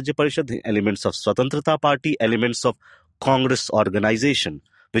Ram Rajya Parishad, elements of Swatantrata Party, elements of Congress organization,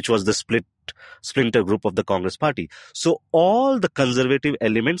 which was the splinter group of the Congress Party. So all the conservative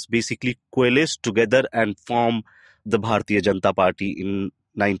elements basically coalesced together and form the Bharatiya Janata Party in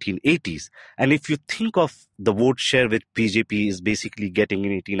 1980s. And if you think of the vote share which BJP is basically getting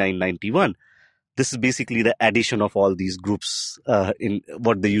in 89-91, this is basically the addition of all these groups in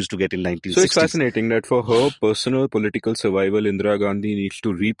what they used to get in 1960s. So it's fascinating that for her personal political survival, Indira Gandhi needs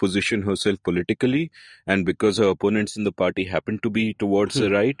to reposition herself politically, and because her opponents in the party happen to be towards the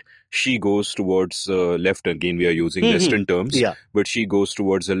right, she goes towards left. Again, we are using Western terms, but she goes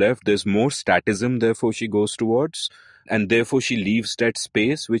towards the left. There's more statism, therefore she goes towards. And therefore, she leaves that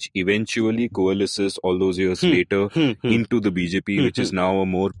space, which eventually coalesces all those years later into the BJP, which is now a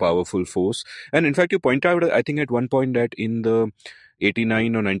more powerful force. And in fact, you point out, I think at one point that in the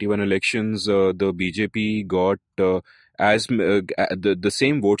 89 or 91 elections, the BJP got the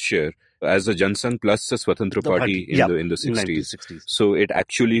same vote share as the Jansangh plus the Swatantra Party in the 60s. So it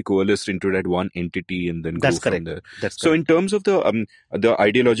actually coalesced into that one entity and then grew from there. So in terms of the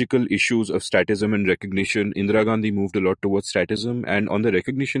ideological issues of statism and recognition, Indira Gandhi moved a lot towards statism. And on the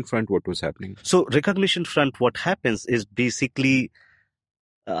recognition front, what was happening? So recognition front, what happens is basically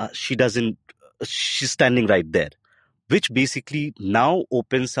she's standing right there, which basically now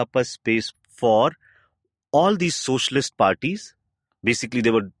opens up a space for all these socialist parties. Basically,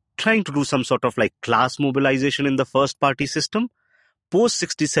 they were trying to do some sort of like class mobilization in the first party system. Post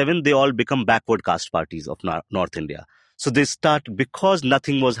 67, they all become backward caste parties of North India. So they start, because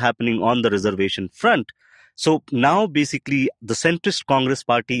nothing was happening on the reservation front. So now basically the centrist Congress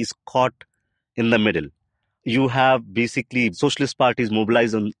Party is caught in the middle. You have basically socialist parties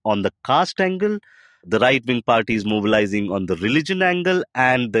mobilized on the caste angle. The right-wing party is mobilizing on the religion angle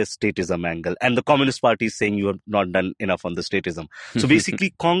and the statism angle. And the Communist Party is saying you have not done enough on the statism. So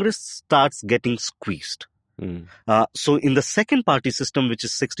basically, Congress starts getting squeezed. So in the second party system, which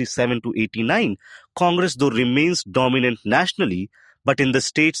is 67 to 89, Congress, though, remains dominant nationally, but in the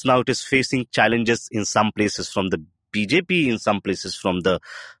states now it is facing challenges in some places from the BJP, in some places from the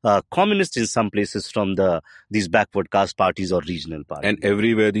communists, in some places from these backward caste parties or regional parties. And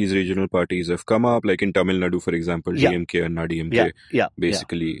everywhere these regional parties have come up, like in Tamil Nadu, for example, DMK and DMK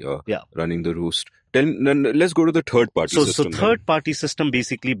basically running the roost. Then let's go to the third party system. So third party system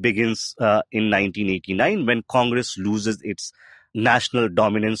basically begins in 1989 when Congress loses its national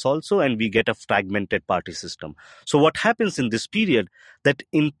dominance also, and we get a fragmented party system. So what happens in this period, that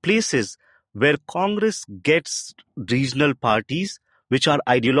in places where Congress gets regional parties which are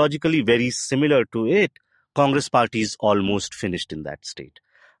ideologically very similar to it, Congress party is almost finished in that state.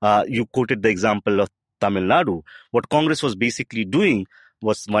 You quoted the example of Tamil Nadu. What Congress was basically doing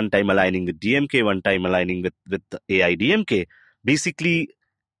was one time aligning with DMK, one time aligning with the AIDMK. Basically,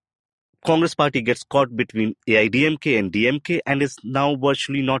 Congress party gets caught between AIDMK and DMK and is now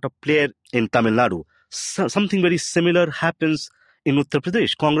virtually not a player in Tamil Nadu. Something very similar happens in Uttar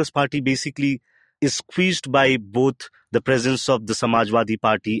Pradesh. Congress party basically is squeezed by both the presence of the Samajwadi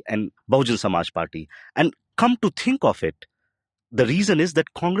Party and Bahujan Samaj Party. And come to think of it, the reason is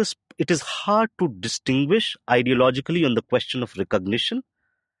that Congress, it is hard to distinguish ideologically on the question of recognition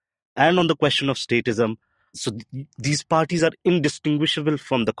and on the question of statism. So these parties are indistinguishable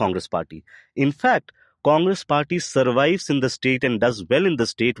from the Congress party. In fact, Congress party survives in the state and does well in the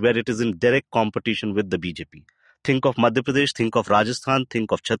state where it is in direct competition with the BJP. Think of Madhya Pradesh, think of Rajasthan,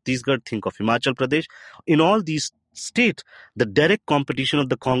 think of Chhattisgarh, think of Himachal Pradesh. In all these states, the direct competition of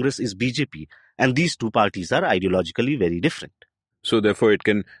the Congress is BJP. And these two parties are ideologically very different. So therefore it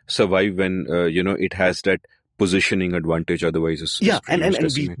can survive when, it has that positioning advantage, otherwise it's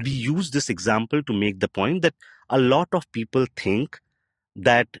and we use this example to make the point that a lot of people think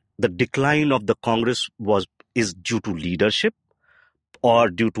that the decline of the Congress is due to leadership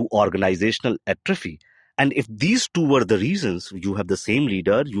or due to organizational atrophy. And if these two were the reasons, you have the same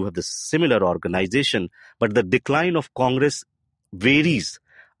leader, you have the similar organization, but the decline of Congress varies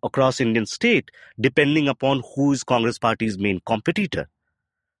across Indian state depending upon who is Congress party's main competitor.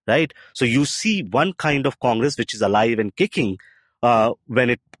 Right? So you see one kind of Congress which is alive and kicking when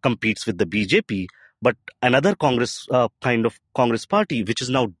it competes with the BJP, but another kind of Congress party which is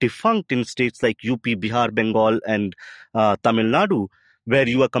now defunct in states like UP, Bihar, Bengal and Tamil Nadu, where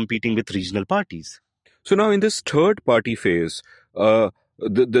you are competing with regional parties. So now in this third party phase,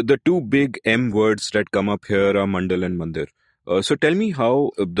 the two big M words that come up here are Mandal and Mandir. So tell me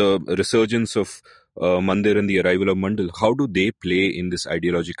how the resurgence of Mandir and the arrival of Mandal, how do they play in this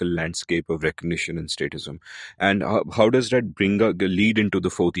ideological landscape of recognition and statism? And how does that lead into the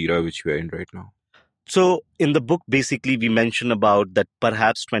fourth era which we are in right now? So in the book, basically, we mention about that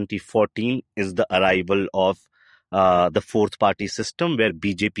perhaps 2014 is the arrival of the fourth party system where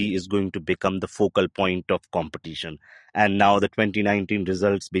BJP is going to become the focal point of competition. And now the 2019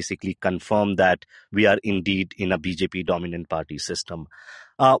 results basically confirm that we are indeed in a BJP dominant party system.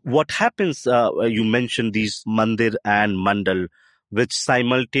 What happens, you mentioned these Mandir and Mandal, which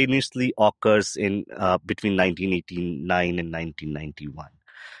simultaneously occurs in between 1989 and 1991.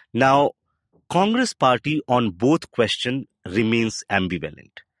 Now, Congress party on both question remains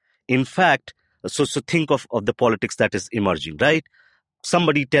ambivalent. In fact, so think of the politics that is emerging, right?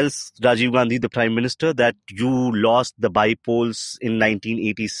 Somebody tells Rajiv Gandhi, the prime minister, that you lost the bypolls in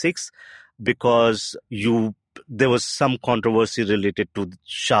 1986 because there was some controversy related to the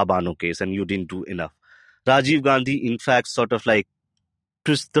Shah Bano case and you didn't do enough. Rajiv Gandhi, in fact, sort of like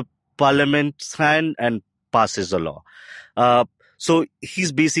twists the parliament's hand and passes a law. So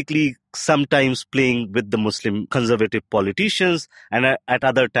he's basically sometimes playing with the Muslim conservative politicians, and at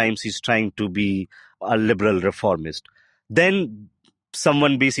other times he's trying to be a liberal reformist. Then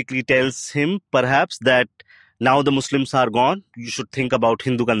someone basically tells him perhaps that now the Muslims are gone, you should think about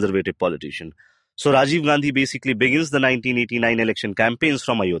Hindu conservative politician. So Rajiv Gandhi basically begins the 1989 election campaigns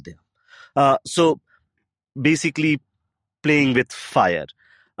from Ayodhya. So basically playing with fire,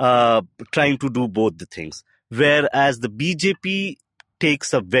 trying to do both the things. Whereas the BJP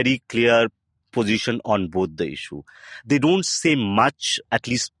takes a very clear position on both the issue. They don't say much, at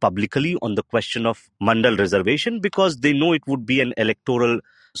least publicly, on the question of Mandal reservation because they know it would be an electoral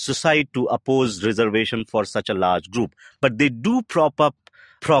suicide to oppose reservation for such a large group. But they do prop up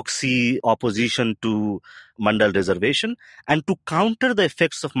proxy opposition to Mandal reservation, and to counter the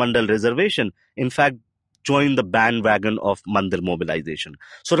effects of Mandal reservation, in fact, join the bandwagon of Mandir mobilization.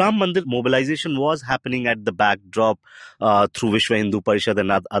 So Ram Mandir mobilization was happening at the backdrop through Vishwa Hindu Parishad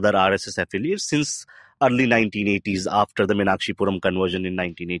and other RSS affiliates since early 1980s after the Meenakshi Puram conversion in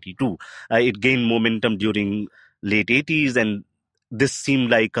 1982. It gained momentum during late 80s, and this seemed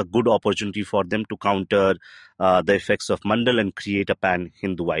like a good opportunity for them to counter the effects of Mandal and create a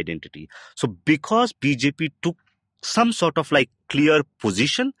pan-Hindu identity. So because BJP took some sort of like clear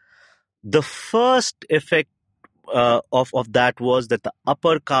position, the first effect of that was that the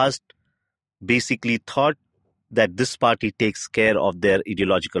upper caste basically thought that this party takes care of their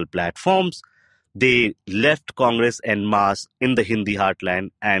ideological platforms. They left Congress en masse in the Hindi heartland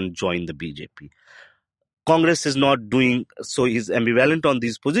and joined the BJP. Congress is not doing so, is ambivalent on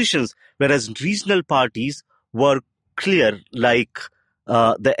these positions, whereas regional parties were clear, like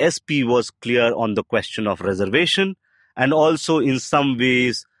the SP was clear on the question of reservation, and also in some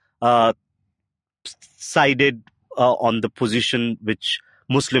ways sided on the position which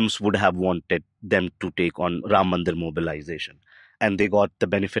Muslims would have wanted them to take on Ram Mandir mobilization. And they got the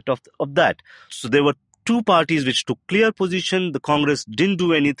benefit of that. So there were two parties which took clear position. The Congress didn't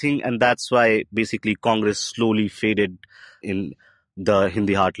do anything, and that's why basically Congress slowly faded in the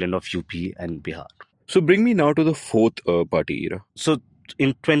Hindi heartland of UP and Bihar. So bring me now to the fourth party era. So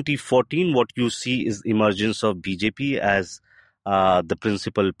in 2014, what you see is emergence of BJP as the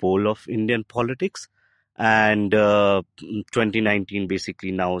principal pole of Indian politics. And 2019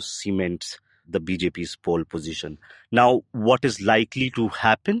 basically now cements the BJP's pole position. Now, what is likely to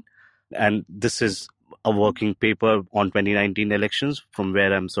happen, and this is a working paper on 2019 elections from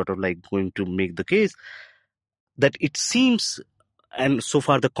where I'm sort of like going to make the case, that it seems, and so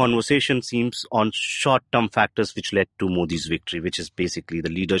far the conversation seems on short-term factors which led to Modi's victory, which is basically the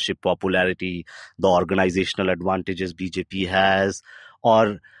leadership popularity, the organizational advantages BJP has,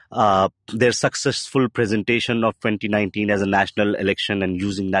 or their successful presentation of 2019 as a national election and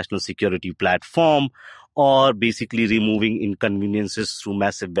using national security platform, or basically removing inconveniences through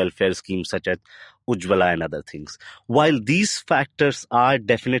massive welfare schemes such as Ujjwala and other things. While these factors are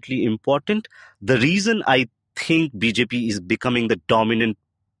definitely important, the reason I think BJP is becoming the dominant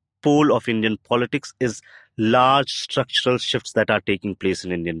pole of Indian politics is large structural shifts that are taking place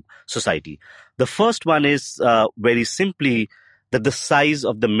in Indian society. The first one is very simply that the size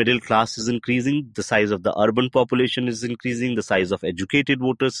of the middle class is increasing, the size of the urban population is increasing, the size of educated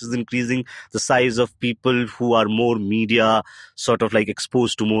voters is increasing, the size of people who are more media, sort of like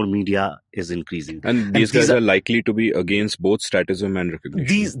exposed to more media is increasing. And these guys are likely to be against both statism and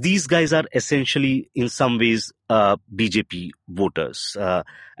recognition. These guys are essentially in some ways BJP voters.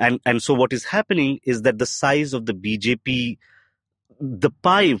 And so what is happening is that the size of the BJP, the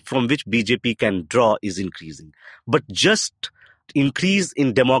pie from which BJP can draw is increasing. But just increase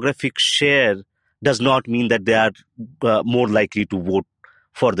in demographic share does not mean that they are more likely to vote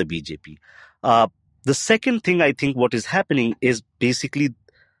for the BJP. The second thing I think what is happening is basically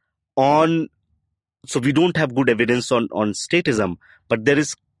so we don't have good evidence on statism, but there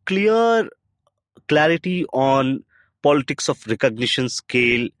is clarity on politics of recognition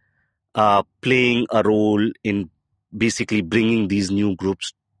scale playing a role in basically bringing these new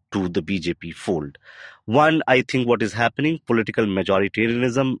groups to the BJP fold. One, I think what is happening, political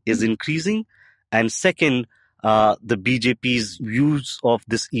majoritarianism is increasing. And second, the BJP's use of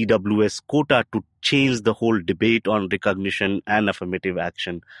this EWS quota to change the whole debate on recognition and affirmative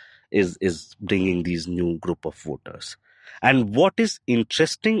action is bringing these new group of voters. And what is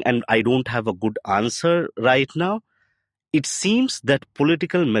interesting, and I don't have a good answer right now, it seems that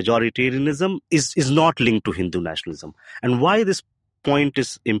political majoritarianism is not linked to Hindu nationalism. And why this point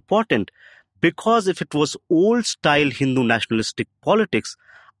is important? Because if it was old-style Hindu nationalistic politics,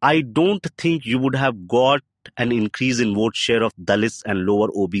 I don't think you would have got an increase in vote share of Dalits and lower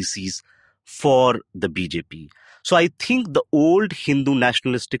OBCs for the BJP. So I think the old Hindu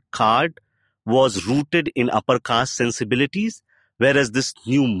nationalistic card was rooted in upper caste sensibilities, whereas this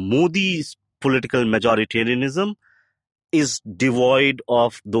new Modi's political majoritarianism is devoid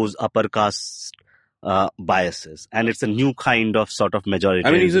of those upper caste biases, and it's a new kind of sort of majority.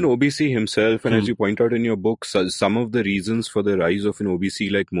 I mean, he's an OBC himself, and as you point out in your book, some of the reasons for the rise of an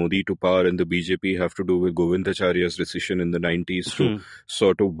OBC like Modi to power and the BJP have to do with Govindacharya's decision in the 90s to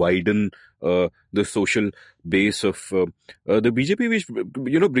sort of widen the social base of the BJP, which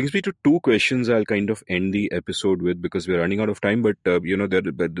brings me to two questions I'll kind of end the episode with because we're running out of time. But there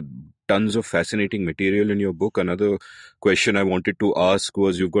are tons of fascinating material in your book. Another question I wanted to ask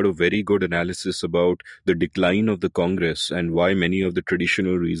was, you've got a very good analysis about the decline of the Congress and why many of the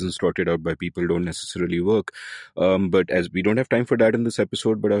traditional reasons trotted out by people don't necessarily work. But as we don't have time for that in this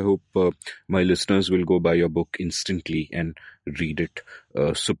episode, but I hope my listeners will go buy your book instantly and read it,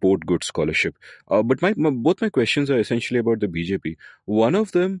 support good scholarship. But both my questions are essentially about the BJP. One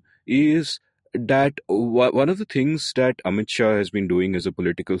of them is that one of the things that Amit Shah has been doing as a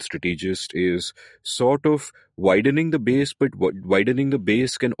political strategist is sort of widening the base, but widening the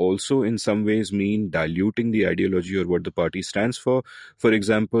base can also in some ways mean diluting the ideology or what the party stands for. For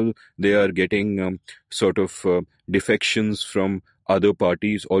example, they are getting sort of defections from other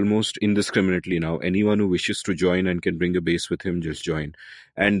parties almost indiscriminately now. Anyone who wishes to join and can bring a base with him, just join.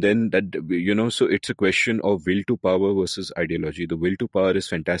 And then that, so it's a question of will to power versus ideology. The will to power is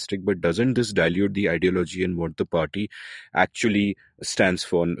fantastic, but doesn't this dilute the ideology and what the party actually stands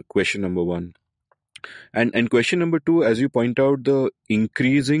for? Question number one. And question number two, as you point out, the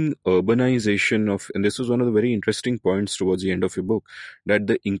increasing urbanization of, and this was one of the very interesting points towards the end of your book, that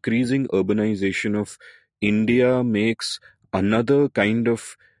the increasing urbanization of India makes another kind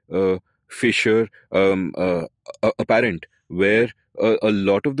of fissure apparent, where a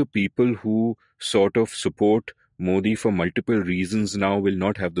lot of the people who sort of support Modi for multiple reasons now will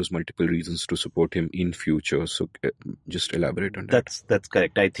not have those multiple reasons to support him in future. So just elaborate on that. That's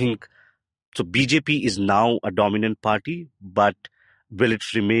correct. I think so. BJP is now a dominant party, but will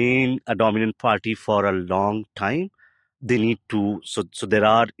it remain a dominant party for a long time? They need to, so there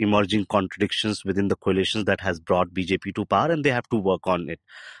are emerging contradictions within the coalitions that has brought BJP to power, and they have to work on it.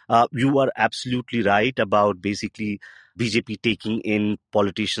 You are absolutely right about basically BJP taking in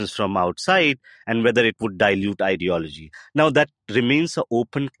politicians from outside and whether it would dilute ideology. Now that remains an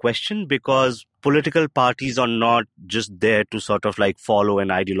open question because political parties are not just there to sort of like follow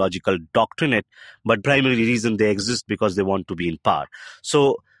an ideological doctrinate, but primary reason they exist because they want to be in power.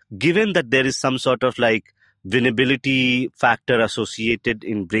 So given that there is some sort of like winnability factor associated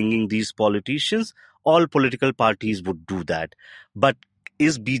in bringing these politicians, all political parties would do that. But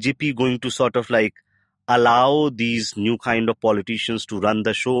is BJP going to sort of like allow these new kind of politicians to run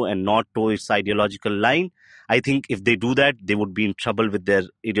the show and not toe its ideological line? I think if they do that, they would be in trouble with their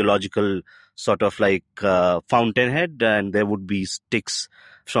ideological sort of like fountainhead, and there would be sticks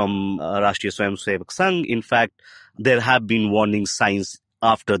from Rashtriya Swayamsevak Sangh. In fact, there have been warning signs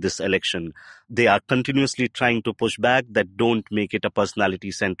after this election. They are continuously trying to push back that don't make it a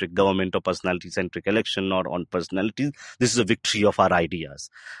personality-centric government or personality-centric election or on personalities. This is a victory of our ideas.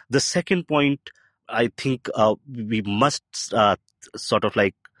 The second point, I think we must sort of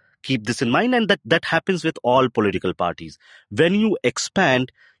like keep this in mind, and that happens with all political parties. When you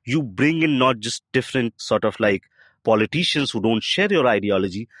expand, you bring in not just different sort of like politicians who don't share your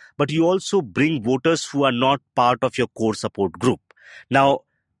ideology, but you also bring voters who are not part of your core support group. Now,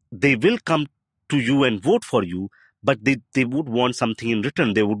 they will come to you and vote for you, but they would want something in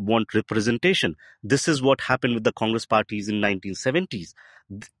return. They would want representation. This is what happened with the Congress parties in 1970s.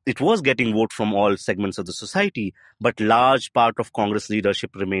 It was getting vote from all segments of the society, but large part of Congress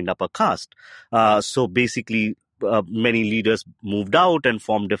leadership remained upper caste. So basically, many leaders moved out and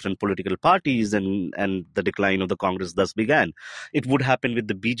formed different political parties, and the decline of the Congress thus began. It would happen with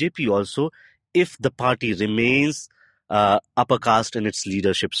the BJP also if the party remains upper caste in its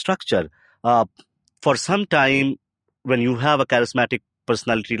leadership structure. For some time, when you have a charismatic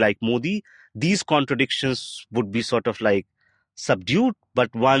personality like Modi, these contradictions would be sort of like subdued.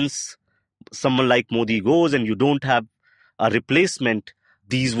 But once someone like Modi goes and you don't have a replacement,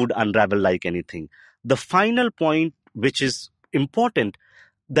 these would unravel like anything. The final point, which is important,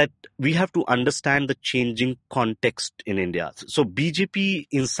 that we have to understand the changing context in India. So BJP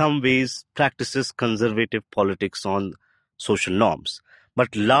in some ways practices conservative politics on social norms,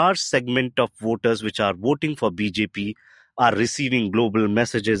 but large segment of voters which are voting for BJP are receiving global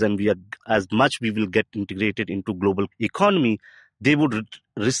messages, and as much we will get integrated into global economy, they would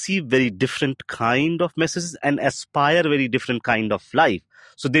receive very different kind of messages and aspire very different kind of life.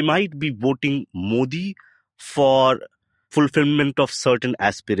 So they might be voting Modi for fulfillment of certain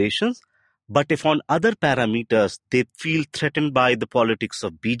aspirations, but if on other parameters they feel threatened by the politics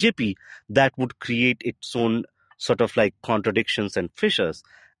of BJP, that would create its own sort of like contradictions and fissures.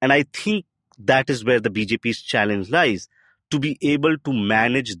 And I think that is where the BJP's challenge lies, to be able to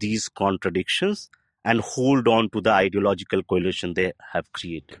manage these contradictions and hold on to the ideological coalition they have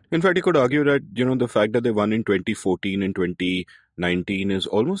created. In fact, you could argue that, the fact that they won in 2014 and 2019 is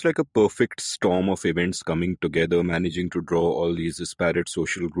almost like a perfect storm of events coming together, managing to draw all these disparate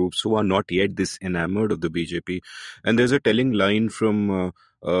social groups who are not yet this enamored of the BJP. And there's a telling line from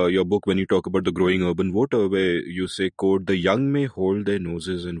your book when you talk about the growing urban voter, where you say, quote, "The young may hold their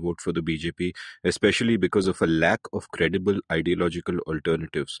noses and vote for the BJP, especially because of a lack of credible ideological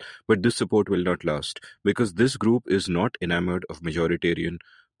alternatives. But this support will not last because this group is not enamored of majoritarian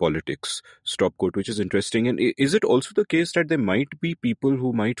politics." Stop quote, which is interesting. And is it also the case that there might be people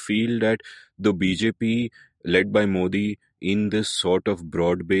who might feel that the BJP led by Modi in this sort of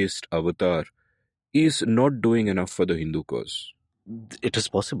broad-based avatar is not doing enough for the Hindu cause? It is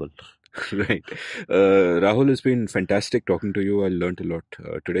possible. Right. Rahul, it's been fantastic talking to you. I learned a lot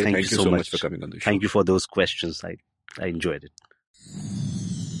today. Thank you so much for coming on the show. Thank you for those questions. I enjoyed it.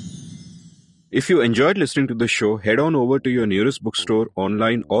 If you enjoyed listening to the show, head on over to your nearest bookstore,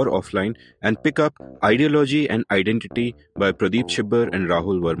 online or offline, and pick up Ideology and Identity by Pradeep Chibber and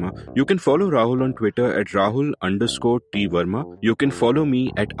Rahul Verma. You can follow Rahul on Twitter at Rahul_T Verma. You can follow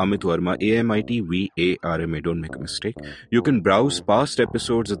me at Amit Varma, AmitVarma, don't make a mistake. You can browse past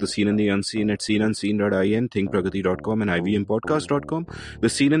episodes of The Seen and the Unseen at seenunseen.in, thinkpragati.com and ivmpodcast.com. The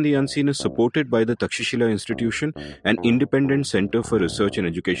Seen and the Unseen is supported by the Takshashila Institution, an independent center for research and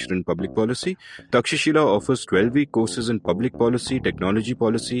education in public policy. Takshashila offers 12-week courses in public policy, technology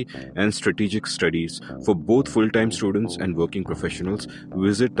policy, and strategic studies for both full-time students and working professionals.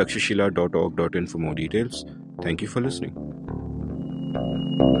 Visit takshashila.org.in for more details. Thank you for listening.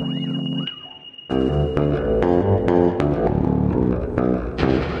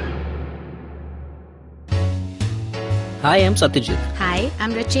 Hi, I'm Satyajit. Hi,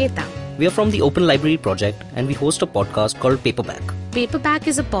 I'm Racheta. We are from the Open Library Project and we host a podcast called Paperback. Paperback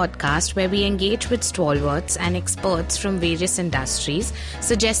is a podcast where we engage with stalwarts and experts from various industries,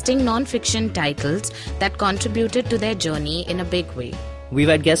 suggesting non-fiction titles that contributed to their journey in a big way. We've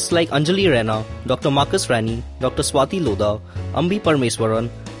had guests like Anjali Raina, Dr. Marcus Rani, Dr. Swati Lodha, Ambi Parmeswaran,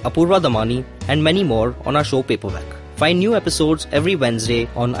 Apurva Damani, and many more on our show Paperback. Find new episodes every Wednesday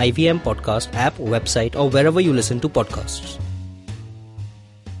on IVM Podcast app, website, or wherever you listen to podcasts.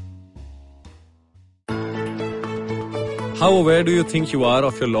 How aware do you think you are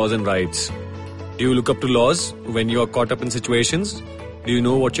of your laws and rights? Do you look up to laws when you are caught up in situations? Do you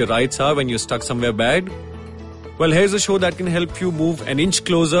know what your rights are when you're stuck somewhere bad? Well, here's a show that can help you move an inch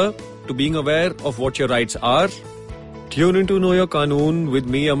closer to being aware of what your rights are. Tune into Know Your Qanoon with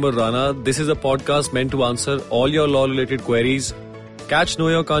me, Amber Rana. This is a podcast meant to answer all your law-related queries. Catch Know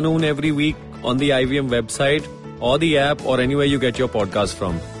Your Qanoon every week on the IVM website or the app or anywhere you get your podcast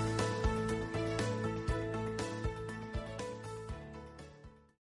from.